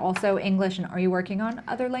 Spanish and also English. And are you working on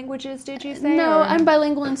other languages, did you say? No, I'm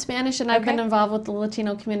bilingual in Spanish, and I've been involved with the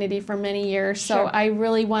Latino community for many years, so I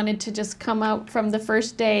really wanted to just come out from the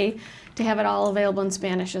first day to have it all available in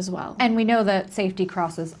Spanish as well. And we know that safety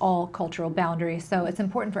crosses all cultural boundaries, so it's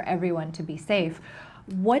important for everyone to be safe.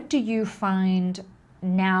 What do you find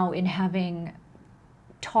now, in having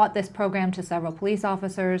taught this program to several police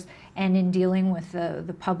officers and in dealing with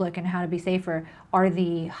the public and how to be safer, are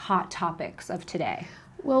the hot topics of today?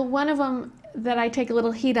 Well, one of them that I take a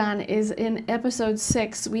little heat on is in episode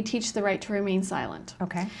 6, we teach the right to remain silent.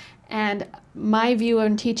 Okay. And my view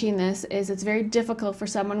on teaching this is it's very difficult for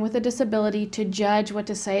someone with a disability to judge what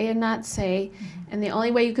to say and not say. And the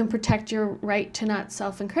only way you can protect your right to not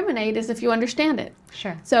self-incriminate is if you understand it.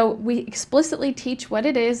 Sure. So we explicitly teach what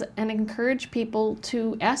it is and encourage people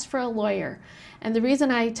to ask for a lawyer. And the reason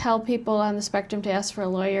I tell people on the spectrum to ask for a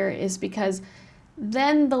lawyer is because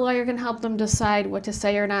then the lawyer can help them decide what to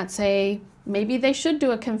say or not say. Maybe they should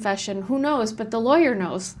do a confession. Who knows? But the lawyer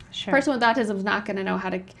knows. Sure. A person with autism is not going to know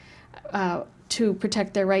how to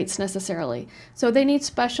protect their rights necessarily. So they need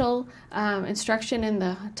special instruction in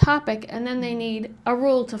the topic, and then they need a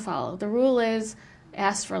rule to follow. The rule is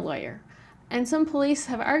ask for a lawyer. And some police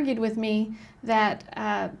have argued with me that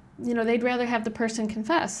they'd rather have the person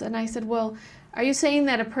confess. And I said, well, are you saying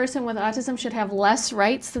that a person with autism should have less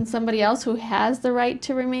rights than somebody else who has the right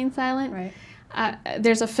to remain silent? Right.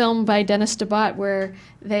 There's a film by Dennis DeBott where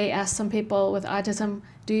they ask some people with autism,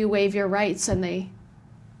 do you waive your rights? And they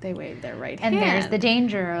waive their right hand. And there's the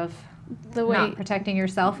danger of the way, not protecting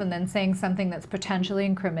yourself and then saying something that's potentially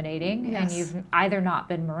incriminating. Yes. And you've either not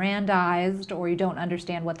been Mirandized or you don't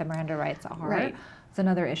understand what the Miranda rights are. Right. It's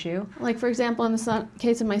another issue. Like, for example, in the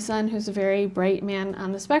case of my son, who's a very bright man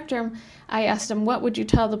on the spectrum, I asked him, what would you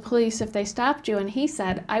tell the police if they stopped you? And he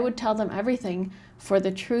said, I would tell them everything, for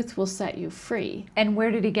the truth will set you free. And where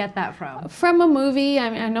did he get that from? From a movie. I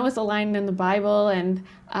mean, I know it's a line in the Bible, and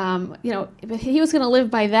but he was going to live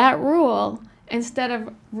by that rule instead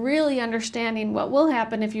of really understanding what will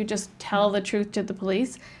happen if you just tell the truth to the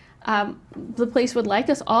police. The police would like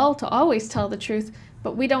us all to always tell the truth,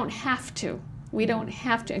 but we don't have to. We don't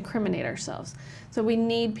have to incriminate ourselves. So we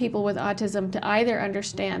need people with autism to either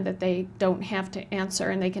understand that they don't have to answer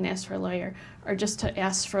and they can ask for a lawyer, or just to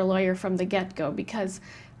ask for a lawyer from the get-go, because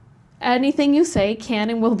anything you say can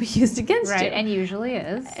and will be used against you. Right, and usually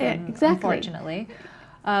is, exactly. Unfortunately.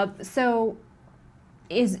 So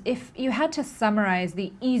if you had to summarize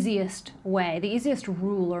the easiest way, the easiest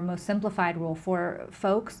rule or most simplified rule for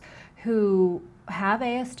folks who have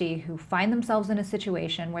ASD, who find themselves in a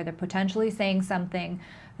situation where they're potentially saying something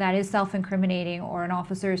that is self-incriminating, or an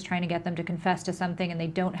officer is trying to get them to confess to something and they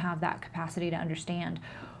don't have that capacity to understand,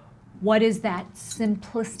 what is that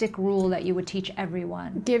simplistic rule that you would teach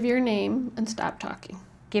everyone? Give your name and stop talking.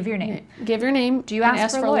 Give your name. Give your name. Do you and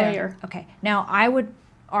ask for a lawyer? Okay. Now, I would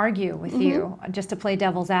argue with you, just to play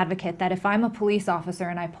devil's advocate, that if I'm a police officer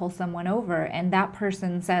and I pull someone over and that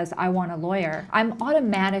person says, I want a lawyer, I'm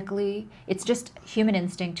automatically, it's just human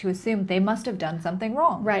instinct to assume they must have done something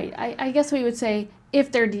wrong. Right. I guess we would say if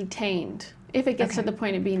they're detained. If it gets to the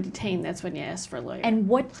point of being detained, that's when you ask for a lawyer. And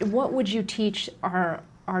what would you teach our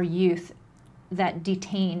youth that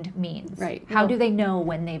detained means? Right. How do they know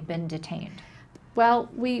when they've been detained? Well,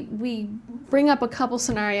 we bring up a couple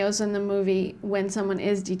scenarios in the movie when someone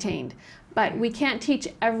is detained, but we can't teach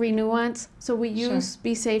every nuance, so we use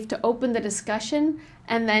Be Safe to open the discussion,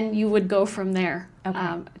 and then you would go from there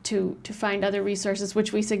to find other resources,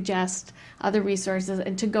 which we suggest, other resources,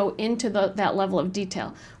 and to go into that level of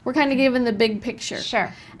detail. We're kind of given the big picture.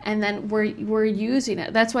 Sure. And then we're using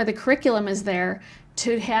it. That's why the curriculum is there,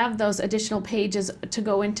 to have those additional pages to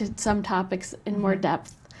go into some topics in more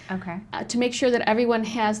depth. Okay. To make sure that everyone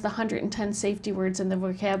has the 110 safety words in the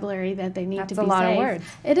vocabulary that they need to be safe. That's a lot of words.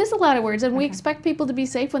 It is a lot of words, and we expect people to be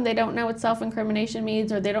safe when they don't know what self-incrimination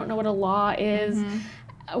means, or they don't know what a law is.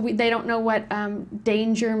 They don't know what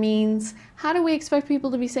danger means. How do we expect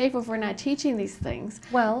people to be safe if we're not teaching these things?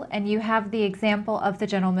 Well, and you have the example of the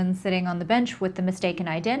gentleman sitting on the bench with the mistaken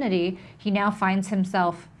identity. He now finds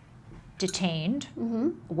himself detained.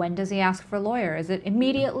 When does he ask for a lawyer? Is it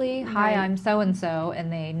immediately, hi, I'm so-and-so,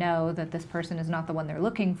 and they know that this person is not the one they're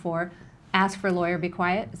looking for? Ask for a lawyer, be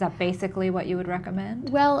quiet? Is that basically what you would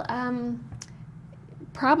recommend? Well,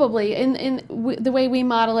 probably. The way we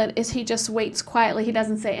model it is he just waits quietly. He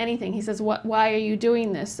doesn't say anything. He says, why are you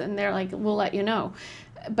doing this? And they're like, we'll let you know.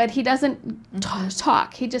 But he doesn't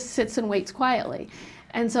talk. He just sits and waits quietly.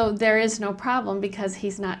 And so there is no problem because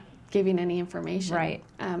he's not giving any information. Right.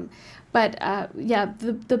 Yeah,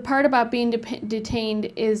 the part about being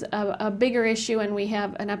detained is a bigger issue, and we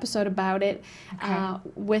have an episode about it.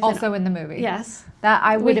 With also in the movie. Yes. That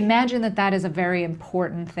I would imagine that is a very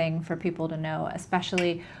important thing for people to know,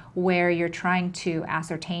 especially where you're trying to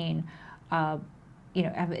ascertain,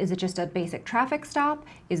 is it just a basic traffic stop?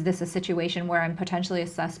 Is this a situation where I'm potentially a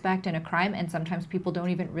suspect in a crime? And sometimes people don't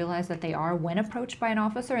even realize that they are when approached by an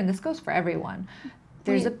officer, and this goes for everyone.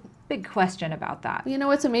 There's a big question about that. You know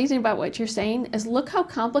what's amazing about what you're saying is look how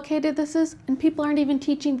complicated this is, and people aren't even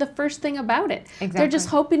teaching the first thing about it. Exactly. They're just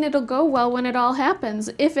hoping it'll go well when it all happens,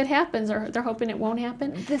 if it happens, or they're hoping it won't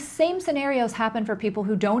happen. The same scenarios happen for people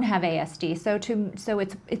who don't have ASD, so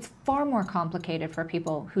it's far more complicated for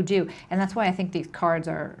people who do, and that's why I think these cards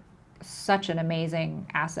are such an amazing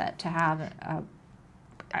asset to have.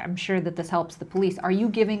 I'm sure that this helps the police. Are you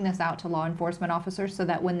giving this out to law enforcement officers so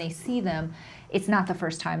that when they see them, it's not the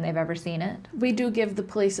first time they've ever seen it? We do give the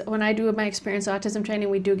police, when I do my experience autism training,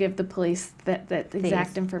 we do give the police that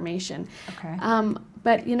exact information. Okay.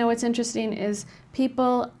 But you know what's interesting is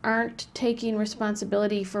people aren't taking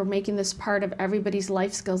responsibility for making this part of everybody's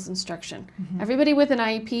life skills instruction. Mm-hmm. Everybody with an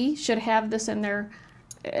IEP should have this in their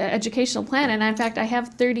educational plan, and in fact I have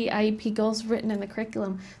 30 IEP goals written in the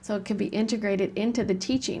curriculum so it can be integrated into the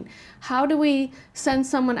teaching. How do we send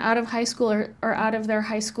someone out of high school or out of their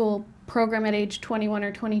high school program at age 21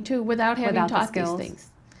 or 22 without having taught these things?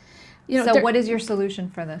 You know, so what is your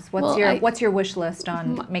solution for this? What's your wish list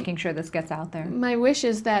on making sure this gets out there? My wish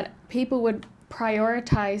is that people would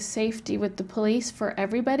prioritize safety with the police for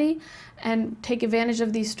everybody and take advantage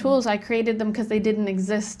of these tools. I created them because they didn't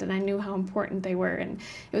exist and I knew how important they were, and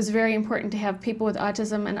it was very important to have people with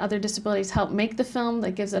autism and other disabilities help make the film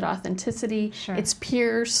that gives it authenticity. Sure. It's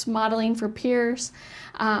peers, modeling for peers.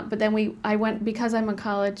 But then because I'm a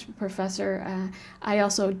college professor, I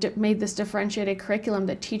also made this differentiated curriculum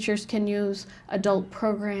that teachers can use, adult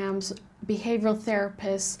programs, behavioral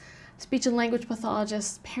therapists, speech and language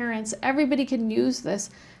pathologists, parents, everybody can use this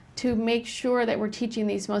to make sure that we're teaching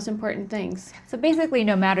these most important things. So basically,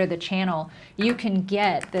 no matter the channel, you can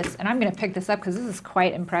get this, and I'm going to pick this up because this is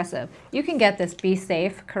quite impressive. You can get this Be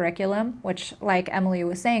Safe curriculum, which, like Emily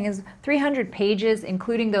was saying, is 300 pages,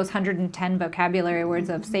 including those 110 vocabulary words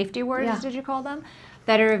of safety words, did you call them,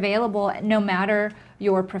 that are available no matter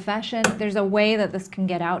your profession. There's a way that this can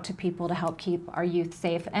get out to people to help keep our youth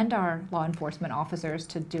safe and our law enforcement officers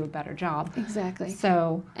to do a better job. Exactly.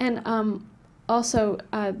 So, and also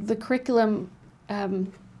the curriculum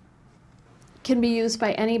can be used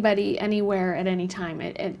by anybody, anywhere, at any time.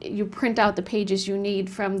 You print out the pages you need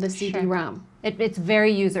from the CD-ROM. It's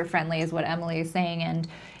very user-friendly is what Emily is saying, and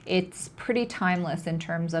it's pretty timeless in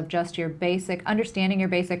terms of just understanding your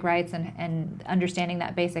basic rights and understanding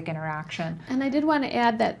that basic interaction. And I did want to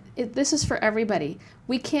add that this is for everybody.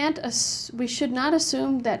 We should not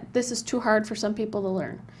assume that this is too hard for some people to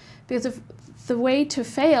learn, because if the way to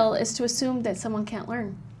fail is to assume that someone can't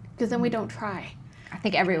learn, because then we don't try. I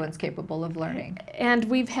think everyone's capable of learning. And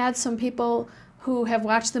we've had some people who have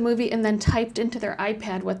watched the movie and then typed into their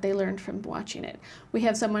iPad what they learned from watching it. We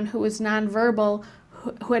have someone who was nonverbal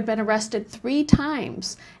who had been arrested 3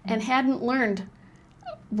 times and hadn't learned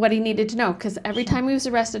what he needed to know, because every time he was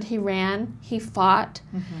arrested he ran, he fought,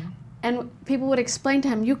 and people would explain to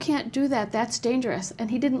him, you can't do that, that's dangerous, and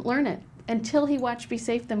he didn't learn it until he watched Be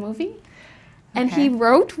Safe the movie. And he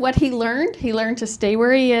wrote what he learned. He learned to stay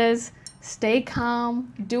where he is, stay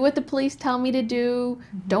calm, do what the police tell me to do,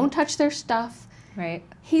 don't touch their stuff. Right.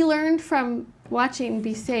 He learned from watching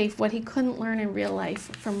Be Safe what he couldn't learn in real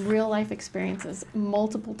life, from real life experiences,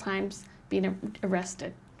 multiple times being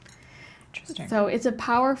arrested. Interesting. So it's a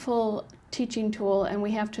powerful teaching tool, and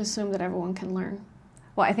we have to assume that everyone can learn.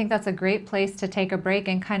 Well, I think that's a great place to take a break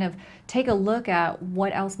and kind of take a look at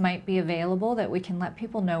what else might be available that we can let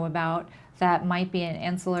people know about that might be an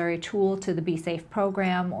ancillary tool to the Be Safe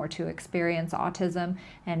program or to Experience Autism,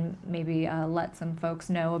 and maybe let some folks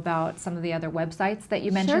know about some of the other websites that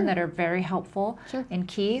you mentioned that are very helpful and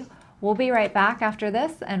key. We'll be right back after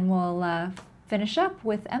this, and we'll finish up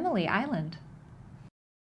with Emily Island.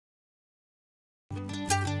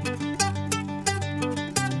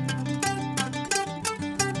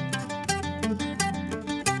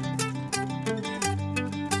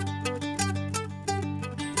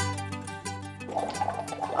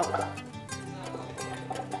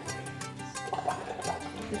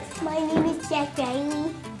 My name is Jack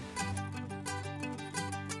Riley.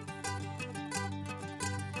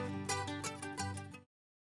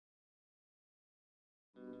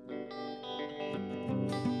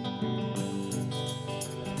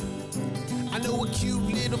 I know a cute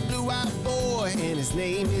little blue-eyed boy, and his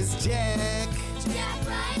name is Jack. Jack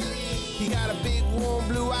Riley. He got a big, warm,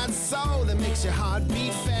 blue-eyed soul that makes your heart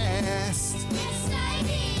beat fast.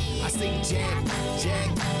 Exciting. I say Jack,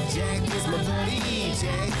 Jack, Jack is my buddy.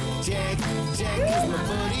 Jack is my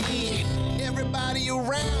buddy. Everybody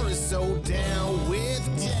around is so down with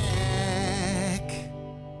Jack.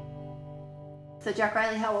 So Jack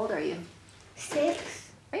Riley, how old are you?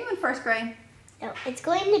 6. Are you in 1st grade? No, it's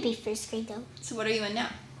going to be 1st grade though. So what are you in now?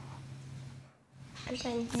 I'm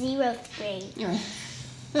in 0th grade.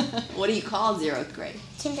 What do you call 0th grade?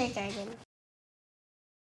 Kindergarten.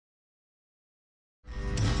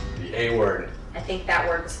 The A word. I think that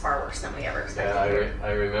word was far worse than we ever expected. Yeah,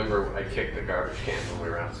 I remember I kicked the garbage can when we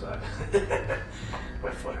were outside.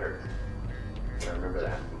 My foot hurt. I remember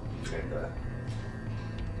that. And,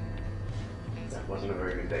 that wasn't a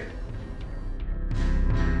very good day.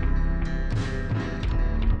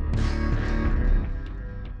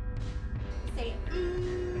 Say,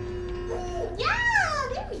 yeah,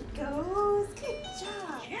 there we go. Good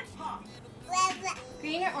job.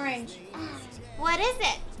 Green or orange? What is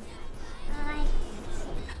it?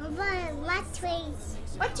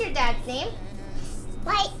 What's your dad's name?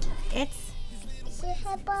 White. It's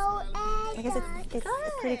I guess it's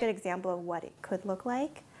a pretty good example of what it could look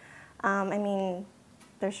like. I mean,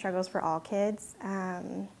 there's struggles for all kids,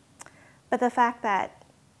 but the fact that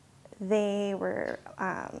they were,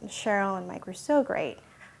 Cheryl and Mike were so great,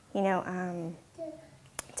 you know,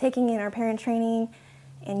 taking in our parent training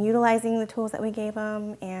and utilizing the tools that we gave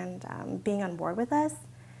them and being on board with us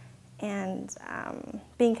and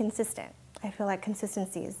being consistent. I feel like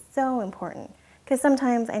consistency is so important because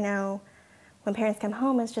sometimes I know when parents come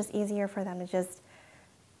home, it's just easier for them to just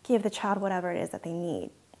give the child whatever it is that they need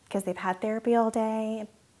because they've had therapy all day.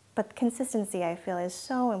 But consistency, I feel, is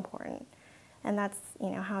so important. And that's, you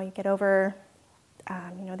know, how you get over,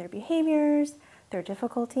 you know, their behaviors, their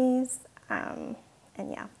difficulties, and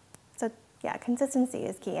yeah. So, yeah, consistency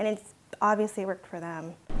is key. And it's obviously worked for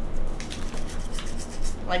them.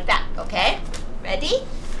 Like that, okay? Ready?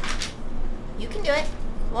 You can do it.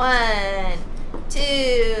 1, 2,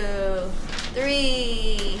 3.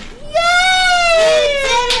 Yay!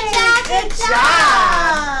 Good job! Good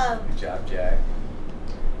job! Good job, Jack.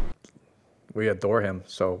 We adore him,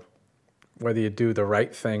 so whether you do the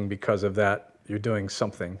right thing because of that, you're doing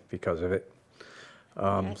something because of it.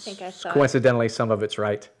 I think I saw coincidentally, some of it's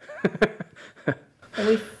right. When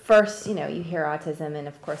we first, you know, you hear autism, and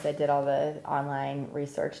of course I did all the online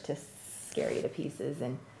research to scare you to pieces,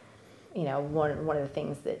 and you know, one of the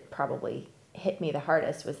things that probably hit me the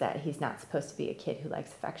hardest was that he's not supposed to be a kid who likes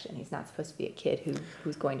affection. He's not supposed to be a kid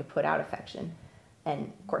who's going to put out affection.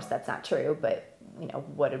 And of course that's not true, but you know,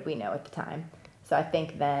 what did we know at the time? So I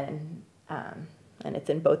think then, and it's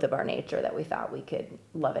in both of our nature that we thought we could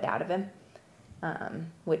love it out of him,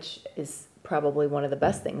 which is probably one of the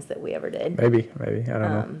best things that we ever did. Maybe, I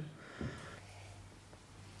don't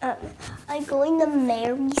know. I'm going to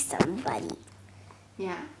marry somebody.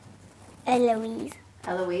 Yeah. Eloise.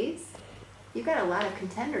 Eloise? You've got a lot of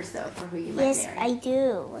contenders, though, for who you might marry. Yes, I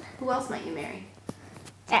do. Who else might you marry?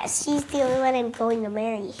 She's the only one I'm going to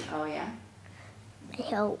marry. Oh, yeah? I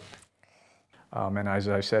hope. And as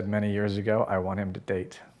I said many years ago, I want him to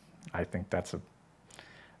date. I think that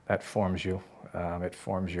forms you.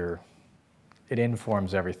 It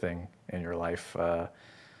informs everything in your life.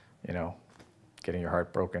 You know, getting your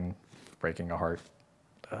heart broken, breaking a heart,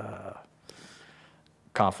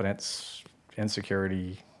 confidence,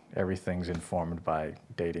 insecurity, everything's informed by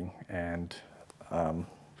dating. And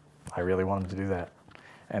I really want him to do that.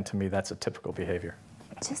 And to me, that's a typical behavior.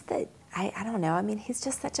 Just that, I don't know, I mean, he's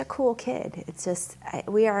just such a cool kid. It's just,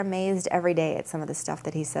 we are amazed every day at some of the stuff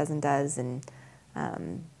that he says and does, and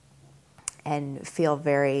feel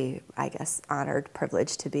very, I guess, honored,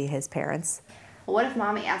 privileged to be his parents. Well, what if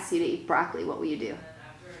Mommy asks you to eat broccoli? What will you do?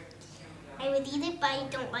 I would eat it, but I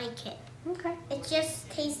don't like it. Okay. It just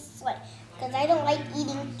tastes like, because I don't like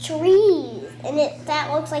eating trees, and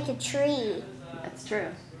that looks like a tree. That's true.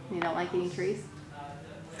 You don't like eating trees?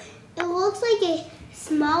 It looks like a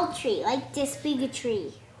small tree, like this big a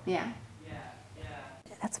tree. Yeah.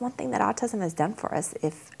 That's one thing that autism has done for us.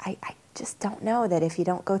 I just don't know that if you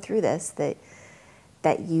don't go through this,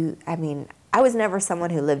 that you, I mean, I was never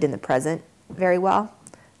someone who lived in the present very well.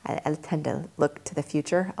 I tend to look to the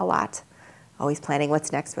future a lot, always planning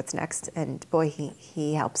what's next, and boy,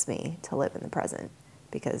 he helps me to live in the present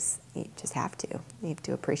because you just have to. You have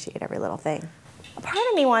to appreciate every little thing. A part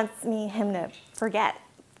of me wants him to forget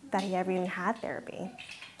that he ever even had therapy,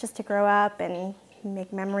 just to grow up and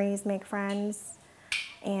make memories, make friends,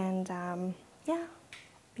 and yeah,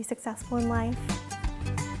 be successful in life.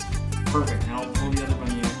 Perfect. Now pull the other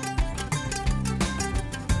bunny in.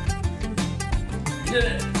 You did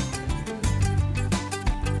it.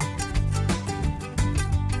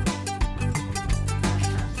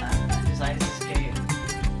 Design is escape.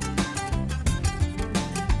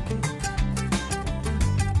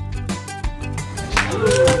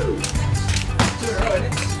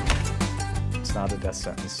 It's not a death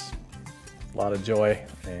sentence. A lot of joy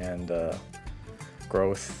and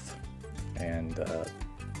growth and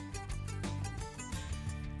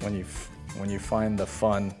when you find the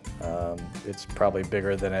fun, it's probably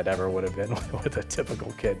bigger than it ever would have been with a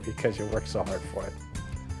typical kid because you work so hard for it.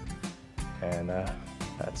 And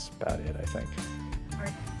that's about it, I think.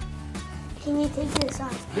 Can you take this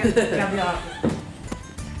off?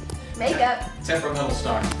 Makeup. Temperamental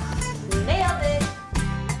star. Nailed it.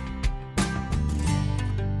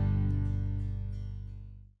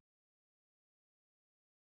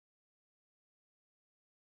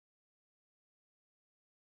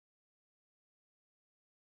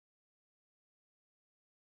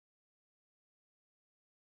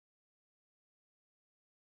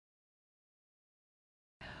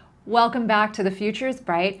 Welcome back to The Future is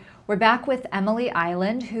Bright. We're back with Emily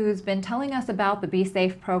Island, who's been telling us about the Be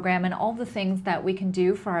Safe program and all the things that we can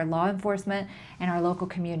do for our law enforcement and our local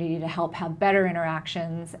community to help have better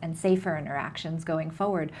interactions and safer interactions going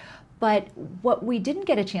forward. But what we didn't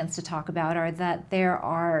get a chance to talk about are that there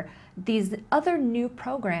are these other new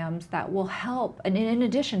programs that will help, and in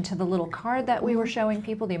addition to the little card that we were showing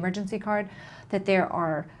people, the emergency card, that there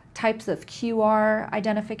are types of QR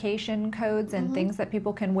identification codes and things that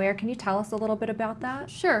people can wear. Can you tell us a little bit about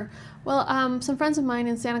that? Sure. Well, some friends of mine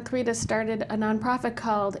in Santa Clarita started a nonprofit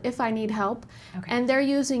called If I Need Help, and they're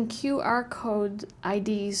using QR code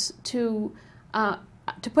IDs to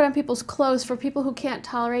put on people's clothes for people who can't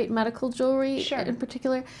tolerate medical jewelry in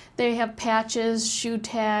particular. They have patches, shoe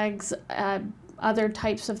tags, other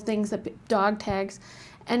types of things, dog tags.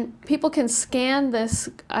 And people can scan this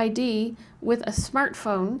ID with a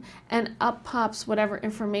smartphone and up pops whatever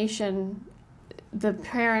information the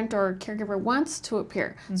parent or caregiver wants to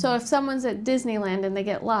appear. So if someone's at Disneyland and they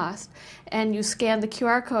get lost and you scan the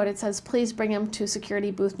QR code, it says, please bring him to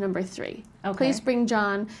security booth number 3. Please bring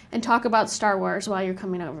John and talk about Star Wars while you're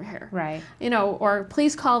coming over here. Right. You know, or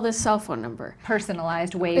please call this cell phone number.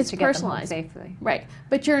 Personalized ways to get them home safely. Right.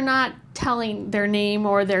 But you're not telling their name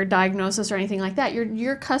or their diagnosis or anything like that.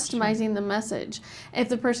 You're customizing the message. If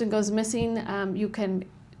the person goes missing,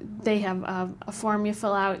 they have a form you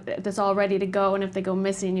fill out that's all ready to go, and if they go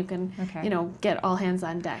missing, you can, get all hands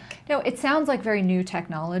on deck. It sounds like very new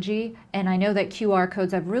technology, and I know that QR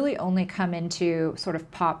codes have really only come into sort of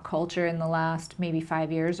pop culture in the last maybe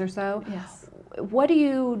 5 years or so. Yes. What do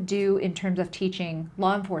you do in terms of teaching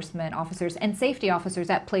law enforcement officers and safety officers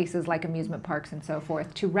at places like amusement parks and so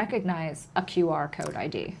forth to recognize a QR code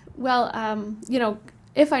ID? Well,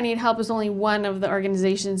 If I Need Help is only one of the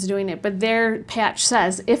organizations doing it, but their patch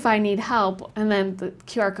says, if I need help, and then the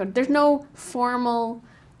QR code. There's no formal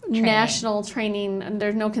national training, and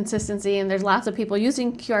there's no consistency, and there's lots of people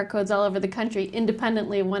using QR codes all over the country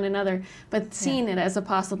independently of one another, but seeing it as a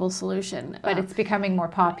possible solution. But it's becoming more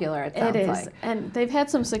popular, it sounds like. And they've had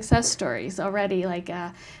some success stories already, like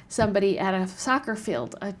somebody at a soccer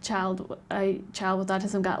field, a child with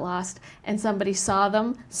autism got lost, and somebody saw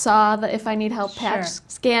the If I Need Help patch,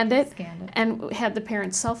 scanned it, and had the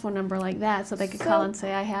parent's cell phone number like that, so they could call and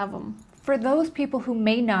say, I have them. For those people who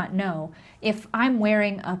may not know, if I'm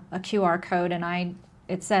wearing a QR code and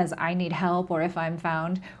it says I need help, or if I'm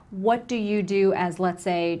found, what do you do as, let's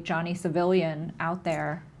say, Johnny Civilian out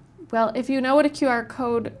there? Well, if you know what a QR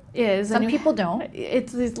code is, some people don't.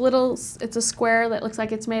 It's it's a square that looks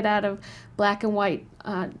like it's made out of black and white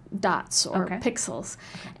dots or pixels,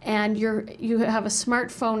 and you have a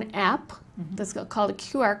smartphone app that's called a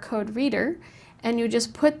QR code reader, and you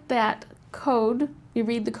just put that code. You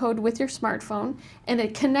read the code with your smartphone, and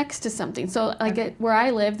it connects to something. So like where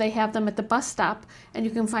I live, they have them at the bus stop, and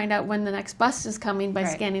you can find out when the next bus is coming by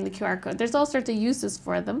scanning the QR code. There's all sorts of uses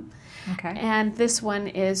for them. And this one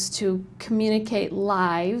is to communicate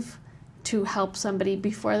live to help somebody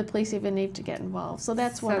before the police even need to get involved. So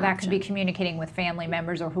that's one So that option. could be communicating with family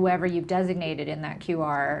members or whoever you've designated in that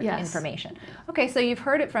QR information. Okay, so you've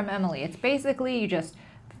heard it from Emily. It's basically you just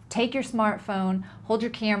take your smartphone, hold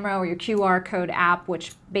your camera or your QR code app,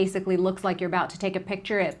 which basically looks like you're about to take a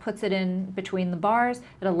picture. It puts it in between the bars.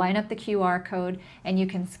 It'll line up the QR code, and you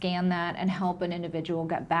can scan that and help an individual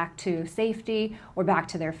get back to safety or back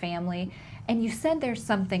to their family. And you said there's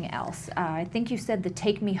something else. I think you said the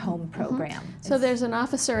Take Me Home program. So there's an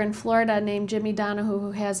officer in Florida named Jimmy Donahue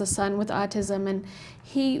who has a son with autism, and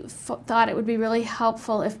he thought it would be really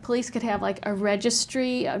helpful if police could have like a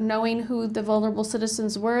registry of knowing who the vulnerable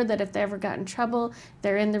citizens were, that if they ever got in trouble,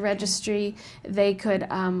 they're in the registry, they could,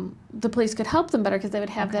 the police could help them better because they would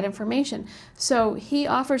have that information. So he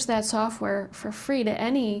offers that software for free to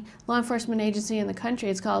any law enforcement agency in the country.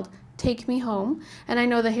 It's called Take Me Home, and I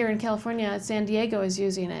know that here in California, San Diego is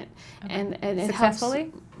using it, and it Successfully?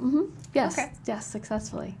 helps. Mm-hmm. Yes, Okay. yes,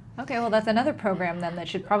 successfully. Okay, well, that's another program then that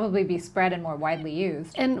should probably be spread and more widely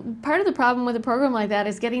used. And part of the problem with a program like that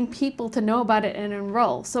is getting people to know about it and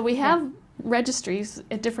enroll. So we have registries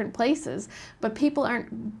at different places, but people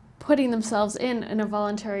aren't putting themselves in a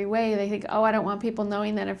voluntary way. They think, oh, I don't want people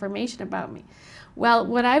knowing that information about me. Well,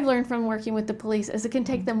 what I've learned from working with the police is it can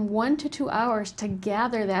take them 1 to 2 hours to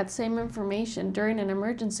gather that same information during an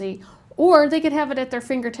emergency, or they could have it at their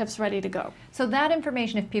fingertips ready to go. So that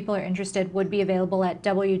information, if people are interested, would be available at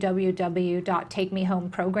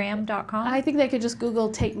www.takemehomeprogram.com? I think they could just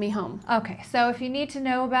Google Take Me Home. Okay, so if you need to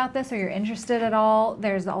know about this or you're interested at all,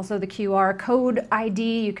 there's also the QR code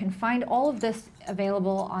ID. You can find all of this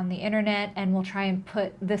available on the internet, and we'll try and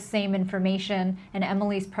put this same information and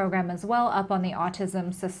Emily's program as well up on the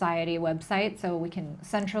Autism Society website so we can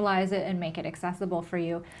centralize it and make it accessible for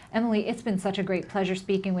you. Emily, it's been such a great pleasure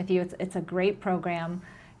speaking with you. It's a great program.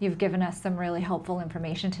 You've given us some really helpful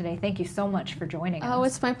information today. Thank you so much for joining us. Oh,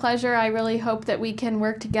 it's my pleasure. I really hope that we can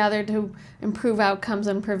work together to improve outcomes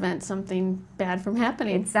and prevent something bad from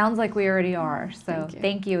happening. It sounds like we already are. So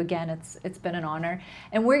thank you again. It's been an honor.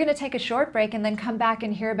 And we're going to take a short break and then come back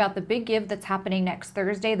and hear about the big give that's happening next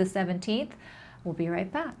Thursday, the 17th. We'll be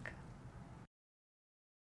right back.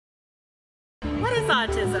 What is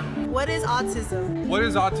autism? What is autism? What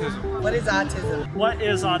is autism? What is autism? What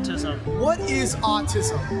is autism? What is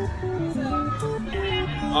autism?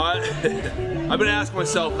 I've been asking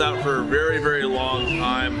myself that for a very, very long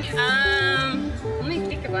time. Let me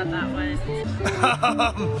think about that one.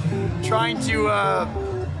 Trying to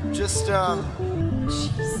just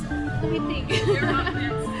Jeez. Let me think.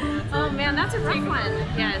 Oh man, that's a rough one.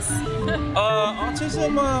 Yes.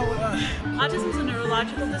 autism. Autism is a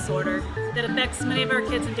neurological disorder that affects many of our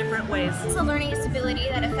kids in different ways. It's a learning disability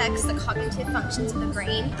that affects the cognitive functions of the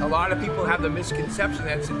brain. A lot of people have the misconception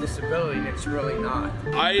that it's a disability, and it's really not.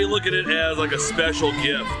 I look at it as like a special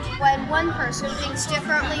gift. When one person thinks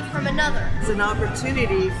differently from another. It's an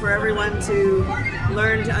opportunity for everyone to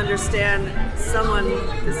learn to understand someone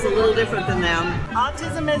that's a little different than them.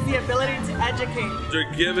 Autism is the ability to educate. They're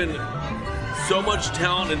given so much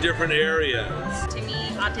talent in different areas. To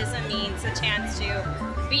me, autism means a chance to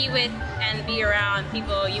be with and be around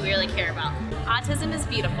people you really care about. Autism is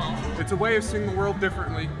beautiful. It's a way of seeing the world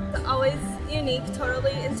differently. It's always unique,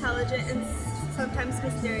 totally intelligent, and sometimes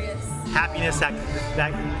mysterious. Happiness that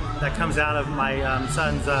comes out of my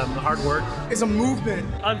son's hard work. It's a movement.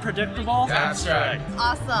 Unpredictable. That's right.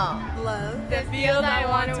 Awesome. Love. The field I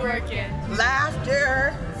want to work in.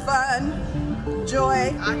 Laughter, fun,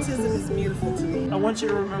 joy. Autism is beautiful to me. I want you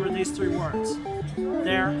to remember these 3 words.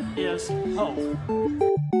 There is hope.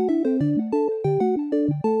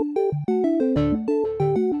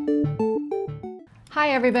 Hi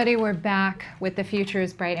everybody, we're back with The Future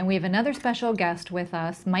is Bright, and we have another special guest with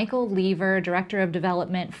us, Michael Lever, Director of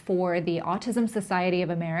Development for the Autism Society of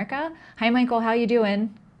America. Hi Michael, how you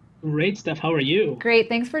doing? Great, Steph. How are you? Great,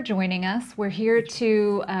 thanks for joining us. We're here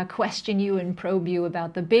to question you and probe you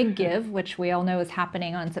about the Big Give, which we all know is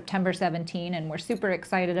happening on September 17, and we're super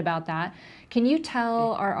excited about that. Can you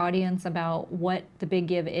tell our audience about what the Big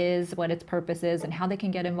Give is, what its purpose is, and how they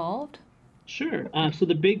can get involved? Sure. So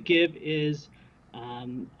the Big Give is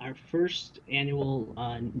our first annual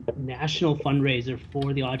national fundraiser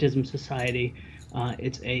for the Autism Society.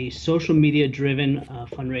 It's a social media driven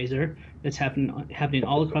fundraiser that's happening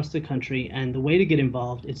all across the country, and the way to get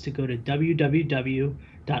involved is to go to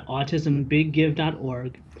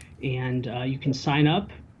www.autismbiggive.org, and you can sign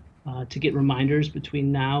up to get reminders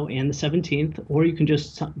between now and the 17th, or you can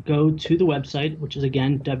just go to the website, which is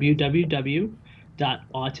again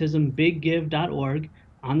www.autismbiggive.org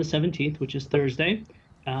on the 17th, which is Thursday,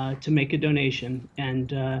 to make a donation.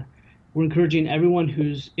 And we're encouraging everyone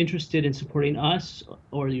who's interested in supporting us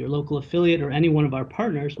or your local affiliate or any one of our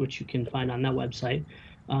partners, which you can find on that website,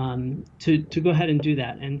 to go ahead and do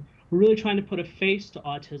that. And we're really trying to put a face to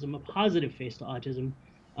autism, a positive face to autism,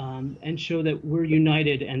 and show that we're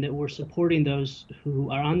united and that we're supporting those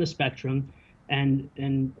who are on the spectrum, and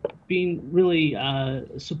being really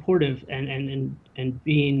supportive and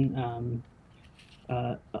being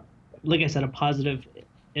like I said, a positive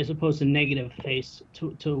as opposed to negative face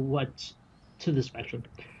to the spectrum.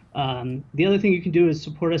 The other thing you can do is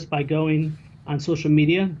support us by going on social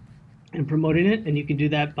media and promoting it, and you can do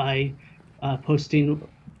that by posting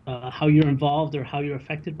how you're involved or how you're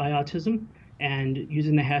affected by autism, and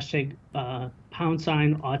using the hashtag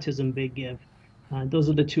 #AutismBigGive. Those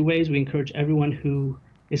are the 2 ways we encourage everyone who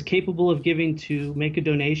is capable of giving to make a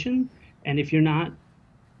donation, and if you're not,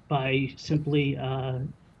 by simply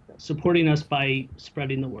supporting us by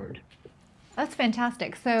spreading the word. That's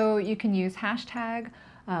fantastic. So you can use hashtag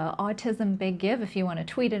AutismBigGive if you want to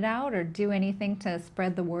tweet it out or do anything to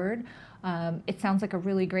spread the word. It sounds like a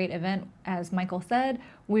really great event. As Michael said,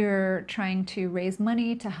 we're trying to raise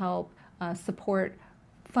money to help support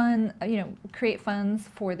create funds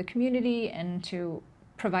for the community and to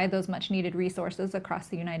provide those much needed resources across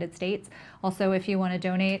the United States. Also, if you want to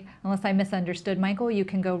donate, unless I misunderstood Michael, you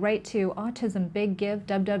can go right to AutismBigGive,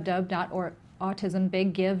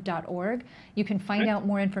 www.autismbiggive.org. You can find out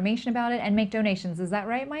more information about it and make donations. Is that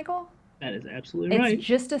right, Michael? That is absolutely right. It's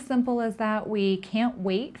just as simple as that. We can't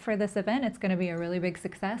wait for this event. It's going to be a really big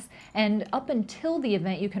success. And up until the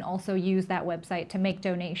event, you can also use that website to make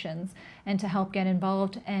donations and to help get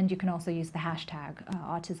involved. And you can also use the hashtag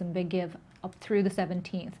AutismBigGive up through the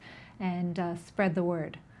 17th and spread the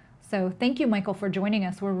word. So thank you, Michael, for joining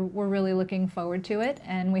us. We're really looking forward to it,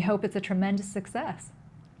 and we hope it's a tremendous success.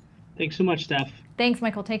 Thanks so much, Steph. Thanks,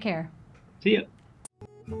 Michael. Take care. See ya.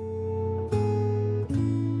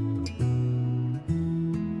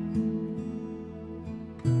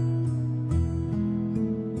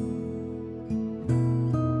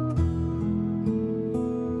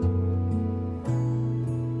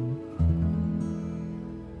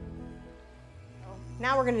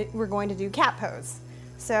 Now we're going to do cat pose.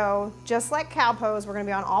 So just like cow pose, we're going to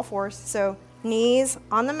be on all fours. So knees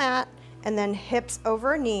on the mat and then hips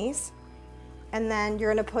over knees. And then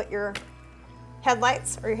you're going to put your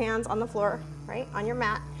headlights or your hands on the floor, right, on your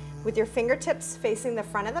mat with your fingertips facing the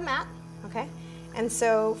front of the mat, okay? And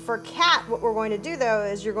so for cat, what we're going to do though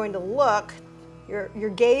is you're going to look, your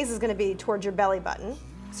gaze is going to be towards your belly button.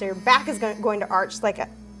 So your back is going to arch like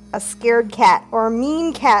a scared cat or a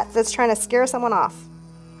mean cat that's trying to scare someone off.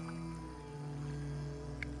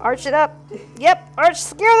 Arch it up. Yep, arch,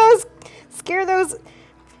 scare those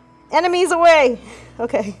enemies away.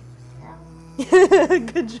 Okay.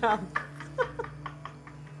 Good job.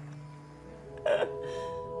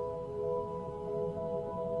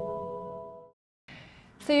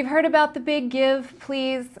 So you've heard about the Big Give.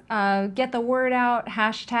 Please get the word out,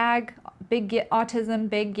 hashtag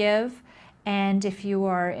AutismBigGive. And if you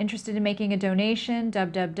are interested in making a donation,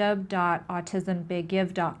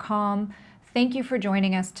 www.autismbiggive.com. Thank you for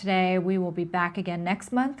joining us today. We will be back again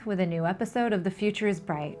next month with a new episode of The Future is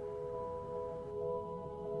Bright.